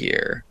go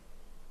here?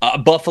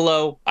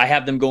 Buffalo, I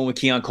have them going with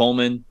Keon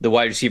Coleman, the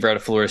wide receiver out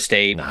of Florida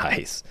State.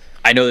 Nice.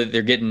 I know that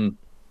they're getting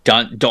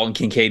Dalton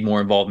Kincaid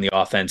more involved in the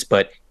offense,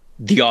 but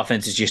the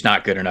offense is just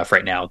not good enough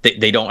right now.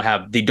 They don't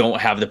have the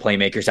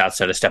playmakers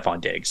outside of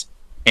Stephon Diggs,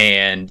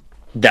 and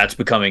that's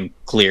becoming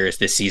clear as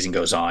this season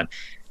goes on.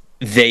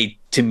 They,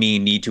 to me,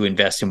 need to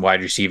invest in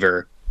wide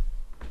receiver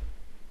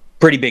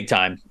pretty big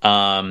time,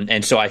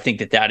 and so I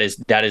think that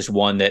is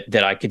one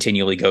that I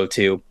continually go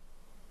to.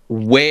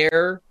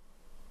 Where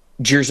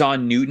Johnny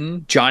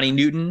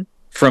Newton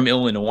from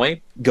Illinois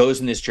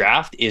goes in this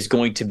draft is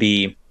going to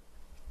be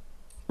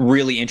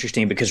really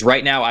interesting, because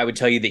right now I would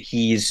tell you that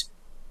he's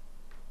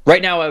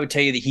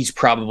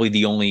probably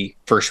the only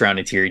first round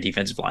interior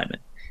defensive lineman.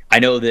 I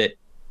know that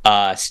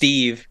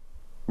Steve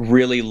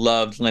really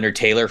loved Leonard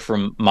Taylor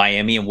from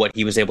Miami and what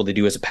he was able to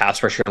do as a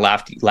pass rusher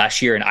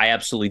last year, and I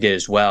absolutely did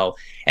as well.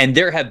 And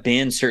there have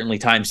been certainly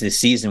times this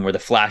season where the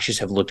flashes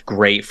have looked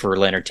great for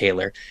Leonard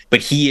Taylor, but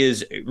he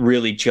is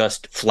really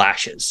just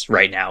flashes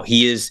right now.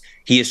 He is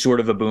sort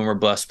of a boomer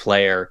bust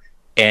player,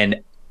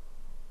 and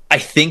I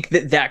think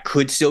that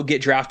could still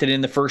get drafted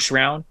in the first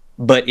round,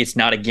 but it's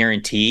not a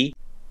guarantee.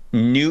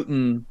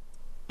 Newton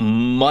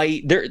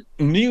might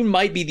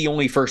be the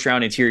only first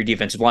round interior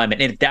defensive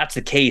lineman. And if that's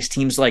the case,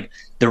 teams like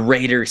the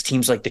Raiders,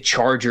 teams like the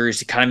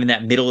Chargers, kind of in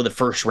that middle of the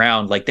first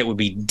round, like that would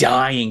be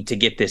dying to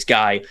get this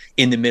guy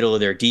in the middle of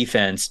their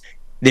defense.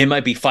 They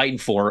might be fighting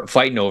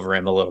over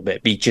him a little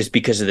bit, just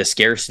because of the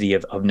scarcity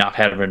of not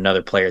having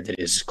another player that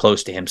is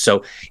close to him.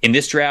 So in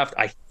this draft,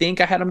 I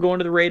think I had him going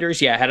to the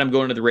Raiders. Yeah, I had him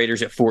going to the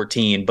Raiders at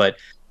 14, but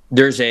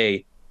there's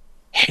a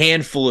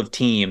handful of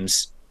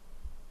teams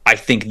I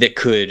think that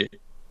could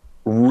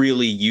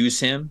really use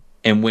him,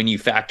 and when you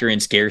factor in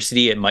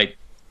scarcity,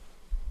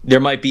 there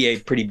might be a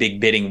pretty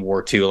big bidding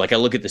war too. Like I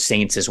look at the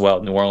Saints as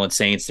well. New Orleans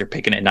Saints, they're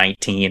picking at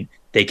 19.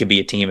 They could be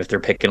a team if they're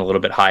picking a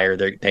little bit higher.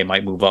 They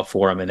might move up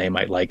for him, and they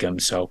might like him.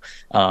 So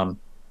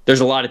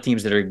there's a lot of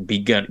teams that are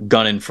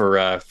gunning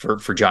for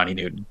Johnny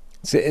Newton.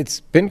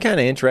 It's been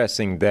kind of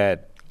interesting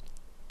that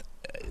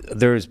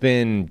there's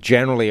been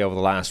generally over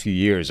the last few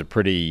years a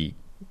pretty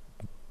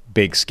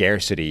big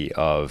scarcity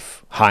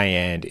of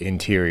high-end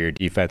interior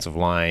defensive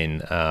line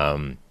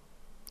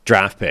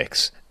draft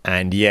picks,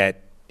 and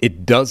yet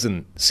it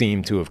doesn't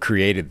seem to have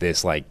created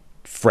this like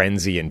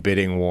frenzy and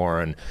bidding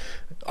war and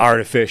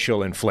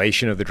artificial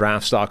inflation of the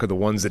draft stock of the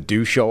ones that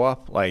do show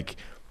up. Like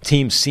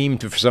teams seem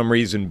to, for some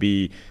reason,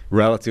 be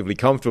relatively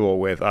comfortable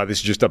with this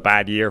is just a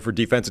bad year for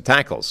defensive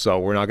tackles, so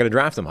we're not going to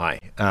draft them high.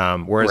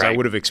 Whereas I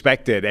would have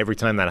expected every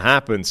time that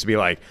happens to be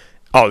like,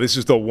 oh, this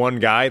is the one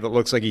guy that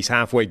looks like he's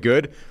halfway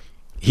good.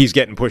 He's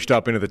getting pushed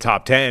up into the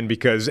top 10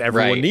 because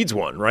everyone needs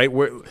one, right?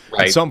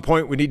 At some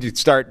point, we need to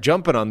start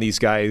jumping on these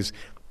guys.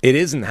 It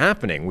isn't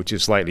happening, which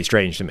is slightly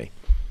strange to me.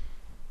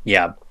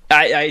 Yeah,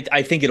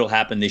 I think it'll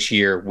happen this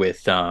year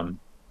with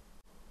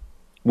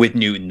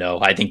Newton,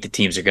 though. I think the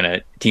teams are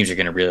gonna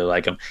really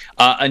like him.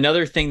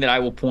 Another thing that I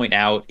will point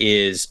out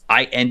is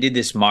I ended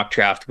this mock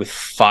draft with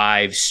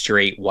 5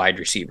 straight wide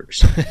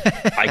receivers.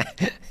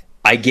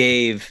 I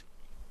gave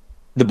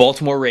the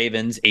Baltimore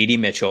Ravens A.D.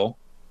 Mitchell,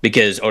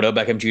 because Odell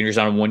Beckham Jr. is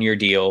on a 1-year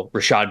deal.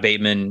 Rashad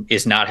Bateman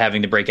is not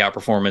having the breakout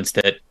performance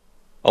that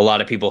a lot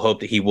of people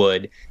hope that he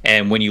would.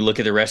 And when you look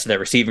at the rest of that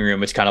receiving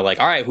room, it's kind of like,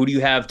 all right, who do you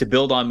have to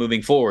build on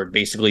moving forward?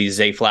 Basically,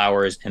 Zay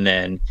Flowers and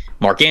then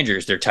Mark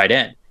Andrews, their tight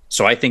end.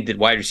 So I think that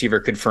wide receiver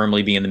could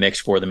firmly be in the mix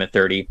for them at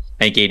 30.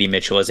 I think A.D.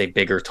 Mitchell as a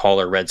bigger,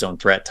 taller red zone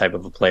threat type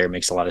of a player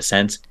makes a lot of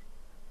sense.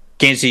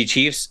 Kansas City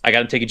Chiefs, I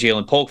got him taking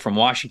Jalen Polk from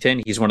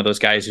Washington. He's one of those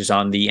guys who's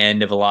on the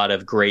end of a lot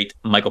of great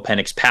Michael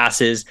Penix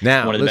passes.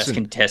 Now, one of the best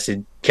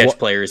contested catch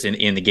players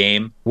in the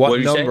game.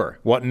 What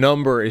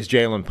number is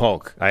Jalen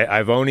Polk?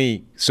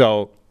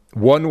 So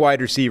one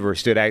wide receiver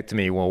stood out to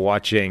me while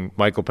watching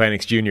Michael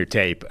Penix Jr.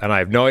 tape, and I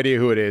have no idea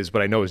who it is,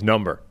 but I know his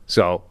number.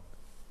 So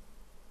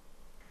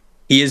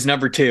he is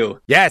number 2.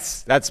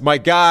 Yes, that's my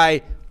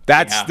guy.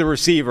 That's the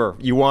receiver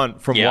you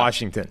want from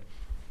Washington.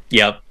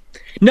 Yep.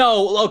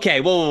 No, okay.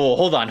 Whoa.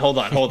 Hold on.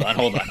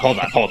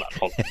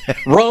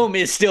 Rome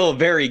is still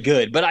very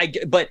good,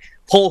 but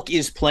Polk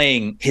is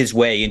playing his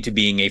way into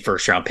being a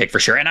first round pick for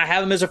sure. And I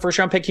have him as a first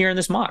round pick here in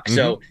this mock. Mm-hmm.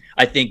 So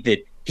I think that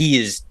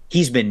he's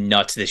been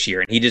nuts this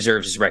year and he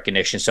deserves his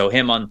recognition. So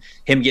him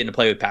getting to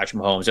play with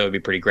Patrick Mahomes, that would be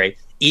pretty great.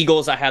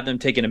 Eagles, I have them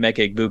taking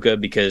Emeka Egbuka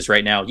because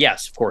right now,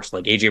 yes, of course,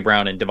 like AJ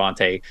Brown and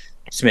Devontae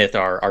Smith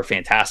are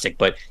fantastic,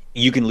 but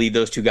you can leave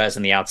those two guys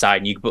on the outside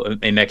and you can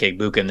put Emeka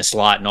Egbuka in the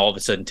slot, and all of a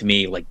sudden, to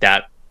me, like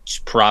that's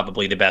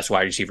probably the best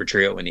wide receiver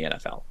trio in the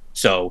NFL.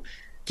 So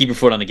keep your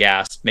foot on the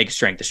gas, make it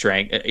strength to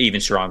strength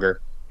even stronger.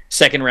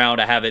 Second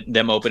round, I have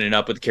them opening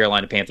up with the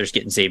Carolina Panthers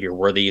getting Xavier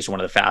Worthy. He's one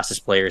of the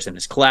fastest players in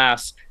his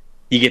class.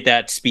 You get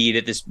that speed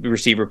at this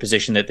receiver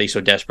position that they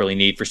so desperately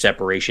need for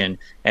separation.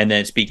 And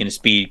then speaking of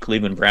speed,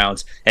 Cleveland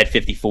Browns at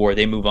 54,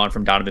 they move on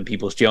from Donovan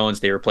Peoples-Jones.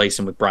 They replace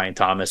him with Brian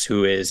Thomas,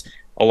 who is,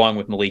 along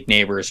with Malik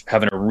Neighbors,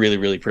 having a really,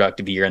 really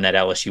productive year in that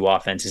LSU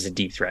offense, is a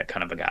deep threat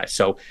kind of a guy.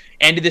 So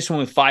ended this one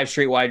with 5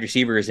 straight wide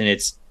receivers, and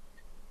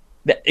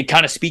it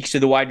kind of speaks to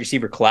the wide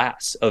receiver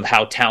class of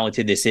how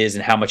talented this is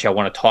and how much I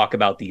want to talk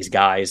about these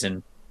guys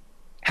and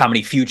how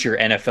many future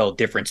NFL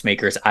difference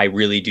makers I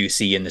really do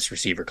see in this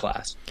receiver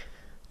class.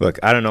 Look,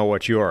 I don't know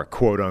what your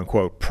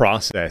quote-unquote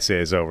process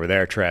is over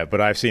there, Trev, but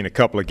I've seen a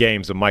couple of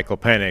games of Michael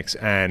Penix,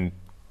 and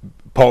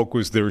Polk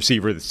was the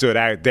receiver that stood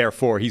out.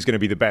 Therefore, he's going to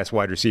be the best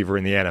wide receiver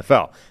in the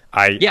NFL.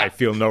 I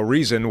feel no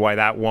reason why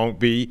that won't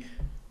be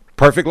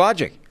perfect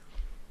logic.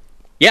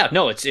 Yeah,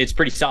 no, it's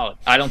pretty solid.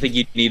 I don't think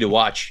you need to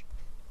watch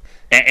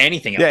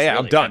anything else. Yeah, really.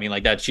 I'm done. I mean,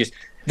 like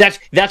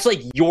that's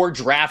like your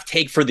draft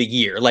take for the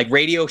year. Like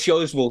radio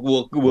shows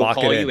will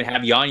call you and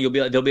have you on.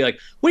 They'll be like,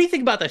 "What do you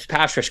think about this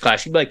pass rush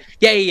class?" You'll be like,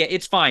 "Yeah,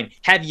 it's fine."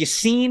 Have you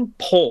seen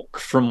Polk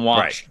from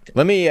Washington?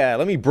 Right.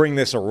 Let me bring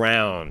this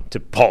around to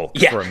Polk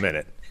for a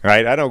minute.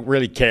 Right? I don't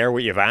really care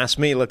what you've asked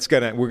me. We're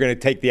gonna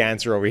take the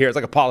answer over here. It's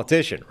like a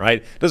politician, right?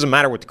 It doesn't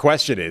matter what the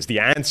question is. The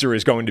answer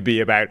is going to be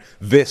about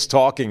this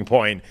talking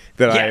point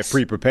that I have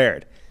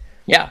pre-prepared.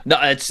 Yeah, no,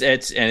 it's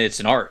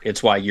an art.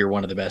 It's why you're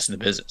one of the best in the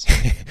business.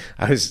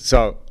 I was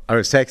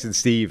texting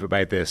Steve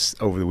about this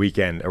over the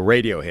weekend. A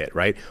radio hit,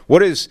 right?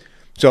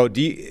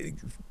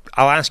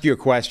 I'll ask you a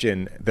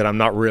question that I'm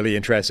not really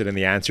interested in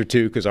the answer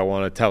to because I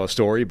want to tell a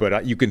story,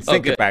 but you can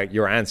think about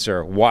your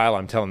answer while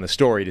I'm telling the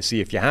story to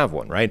see if you have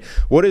one, right?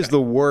 What is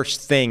the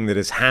worst thing that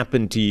has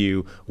happened to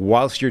you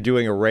whilst you're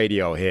doing a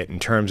radio hit in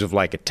terms of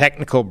like a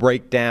technical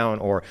breakdown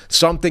or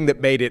something that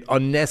made it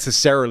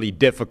unnecessarily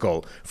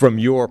difficult from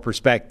your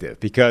perspective?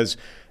 Because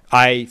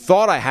I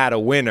thought I had a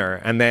winner,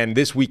 and then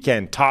this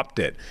weekend topped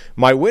it.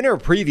 My winner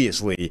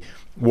previously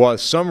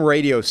was some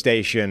radio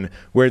station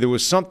where there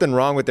was something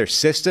wrong with their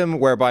system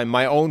whereby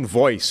my own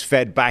voice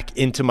fed back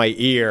into my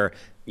ear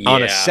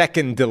on a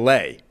second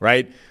delay,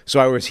 right? So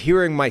I was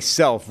hearing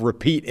myself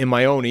repeat in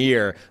my own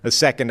ear a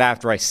second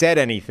after I said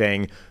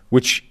anything,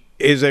 which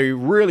is a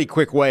really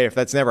quick way, if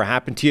that's never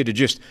happened to you, to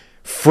just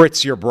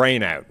fritz your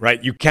brain out,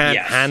 right? You can't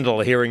handle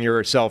hearing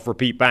yourself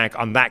repeat back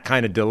on that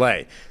kind of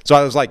delay. So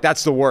I was like,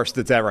 that's the worst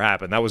that's ever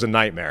happened. That was a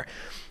nightmare.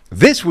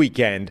 This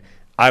weekend,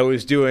 I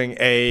was doing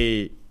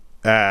a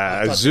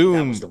Zoom.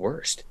 That was the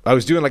worst. I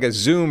was doing like a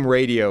Zoom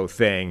radio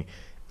thing.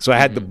 So I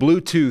had the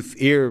Bluetooth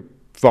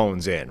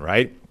earphones in,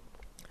 right?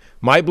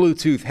 My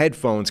Bluetooth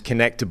headphones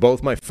connect to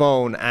both my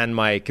phone and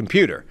my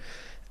computer.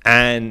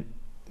 And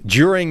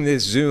during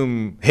this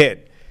Zoom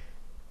hit,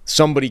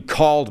 somebody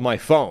called my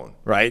phone,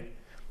 right?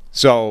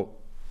 So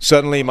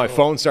suddenly my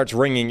phone starts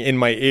ringing in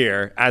my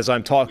ear as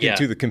I'm talking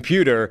to the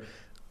computer.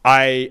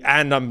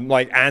 I'm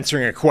like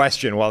answering a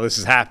question while this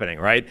is happening,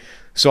 right?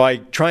 So I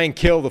try and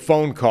kill the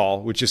phone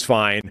call, which is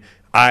fine.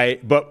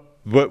 But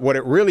what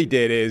it really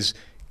did is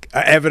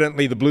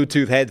evidently the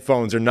Bluetooth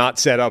headphones are not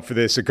set up for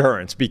this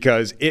occurrence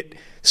because it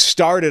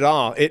started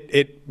off,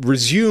 it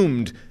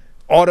resumed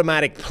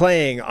automatic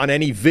playing on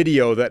any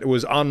video that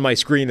was on my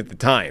screen at the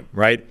time,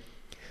 right?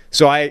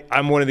 So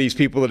I'm one of these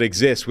people that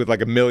exists with like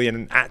 1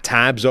 million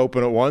tabs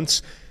open at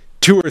once,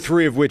 2 or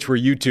 3 of which were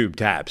YouTube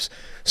tabs.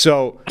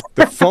 So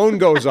the phone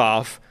goes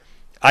off,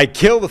 I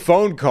kill the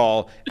phone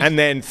call, and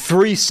then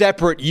 3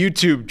 separate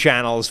YouTube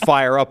channels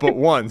fire up at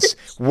once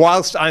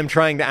whilst I'm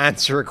trying to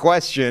answer a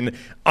question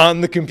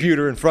on the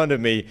computer in front of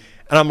me.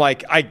 And I'm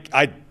like,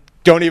 I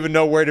don't even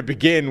know where to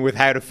begin with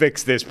how to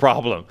fix this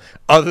problem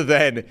other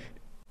than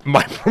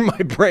my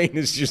brain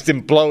is just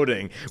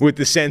imploding with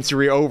the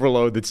sensory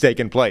overload that's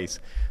taken place.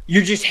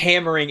 You're just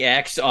hammering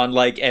X on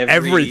like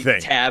everything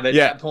tab at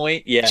that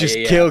point. Yeah, just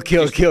kill.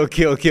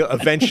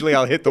 Eventually,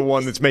 I'll hit the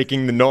one that's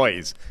making the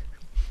noise.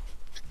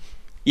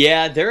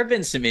 Yeah, there have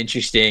been some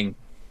interesting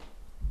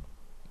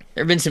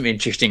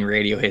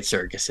radio hit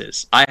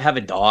circuses. I have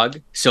a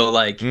dog, so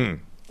like,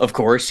 of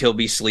course, he'll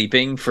be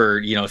sleeping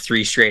for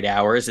 3 straight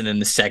hours, and then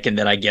the second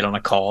that I get on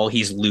a call,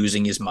 he's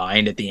losing his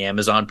mind at the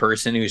Amazon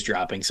person who's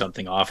dropping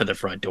something off at the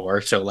front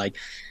door. So like,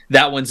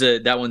 that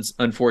one's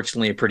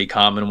unfortunately a pretty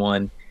common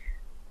one.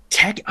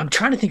 I'm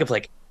trying to think of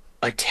like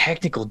a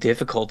technical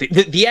difficulty.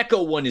 The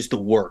Echo one is the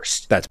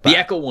worst. That's bad. The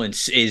Echo one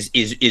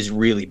is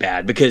really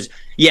bad because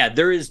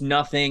there is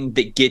nothing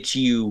that gets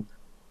you.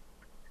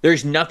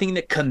 There's nothing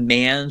that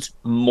commands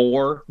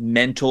more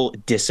mental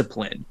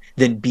discipline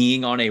than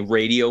being on a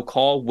radio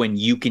call when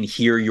you can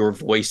hear your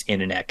voice in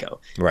an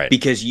echo. Right.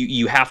 Because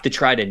you have to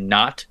try to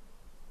not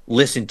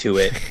listen to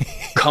it,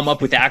 come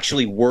up with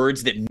actually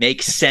words that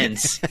make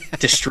sense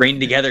to string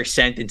together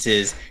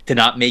sentences to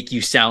not make you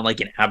sound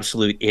like an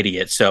absolute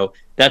idiot. So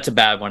that's a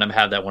bad one. I've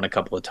had that one a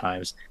couple of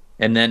times.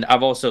 And then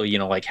I've also,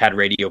 had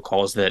radio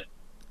calls that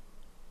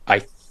I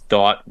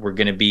thought were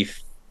going to be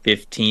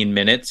 15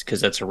 minutes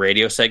because that's a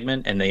radio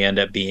segment, and they end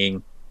up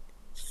being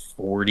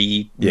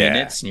 40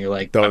 minutes, and you're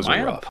like, am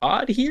I on a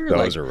pod here?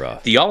 Those are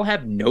rough. Do y'all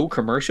have no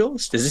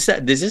commercials? Does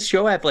this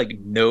show have like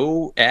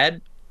no ads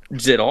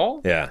at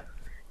all? Yeah.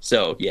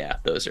 So yeah,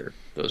 those are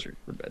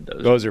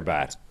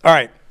bad. All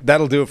right,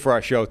 that'll do it for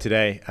our show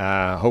today.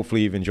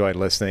 Hopefully you've enjoyed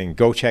listening.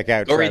 Go check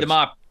out. Go read the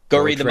mop.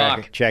 Go read the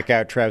mock. Check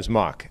out Trev's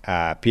mock.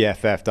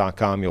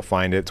 PFF.com. You'll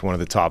find it. It's one of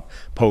the top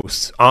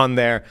posts on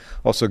there.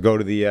 Also, go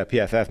to the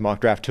PFF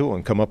mock draft tool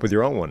and come up with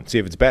your own one. See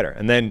if it's better.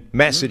 And then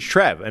message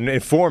Trev and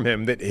inform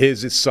him that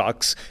his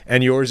sucks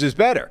and yours is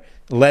better.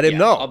 Let him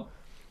know.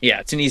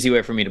 It's an easy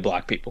way for me to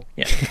block people.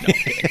 Yeah,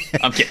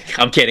 no,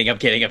 I'm kidding. I'm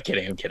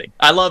kidding.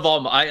 I love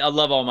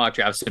all mock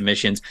draft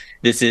submissions.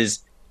 This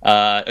is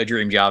a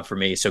dream job for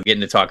me. So getting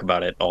to talk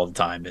about it all the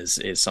time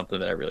is something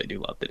that I really do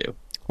love to do.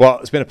 Well,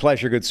 it's been a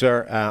pleasure, good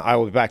sir. I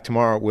will be back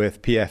tomorrow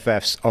with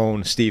PFF's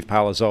own Steve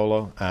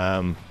Palazzolo,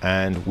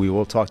 and we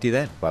will talk to you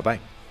then. Bye-bye.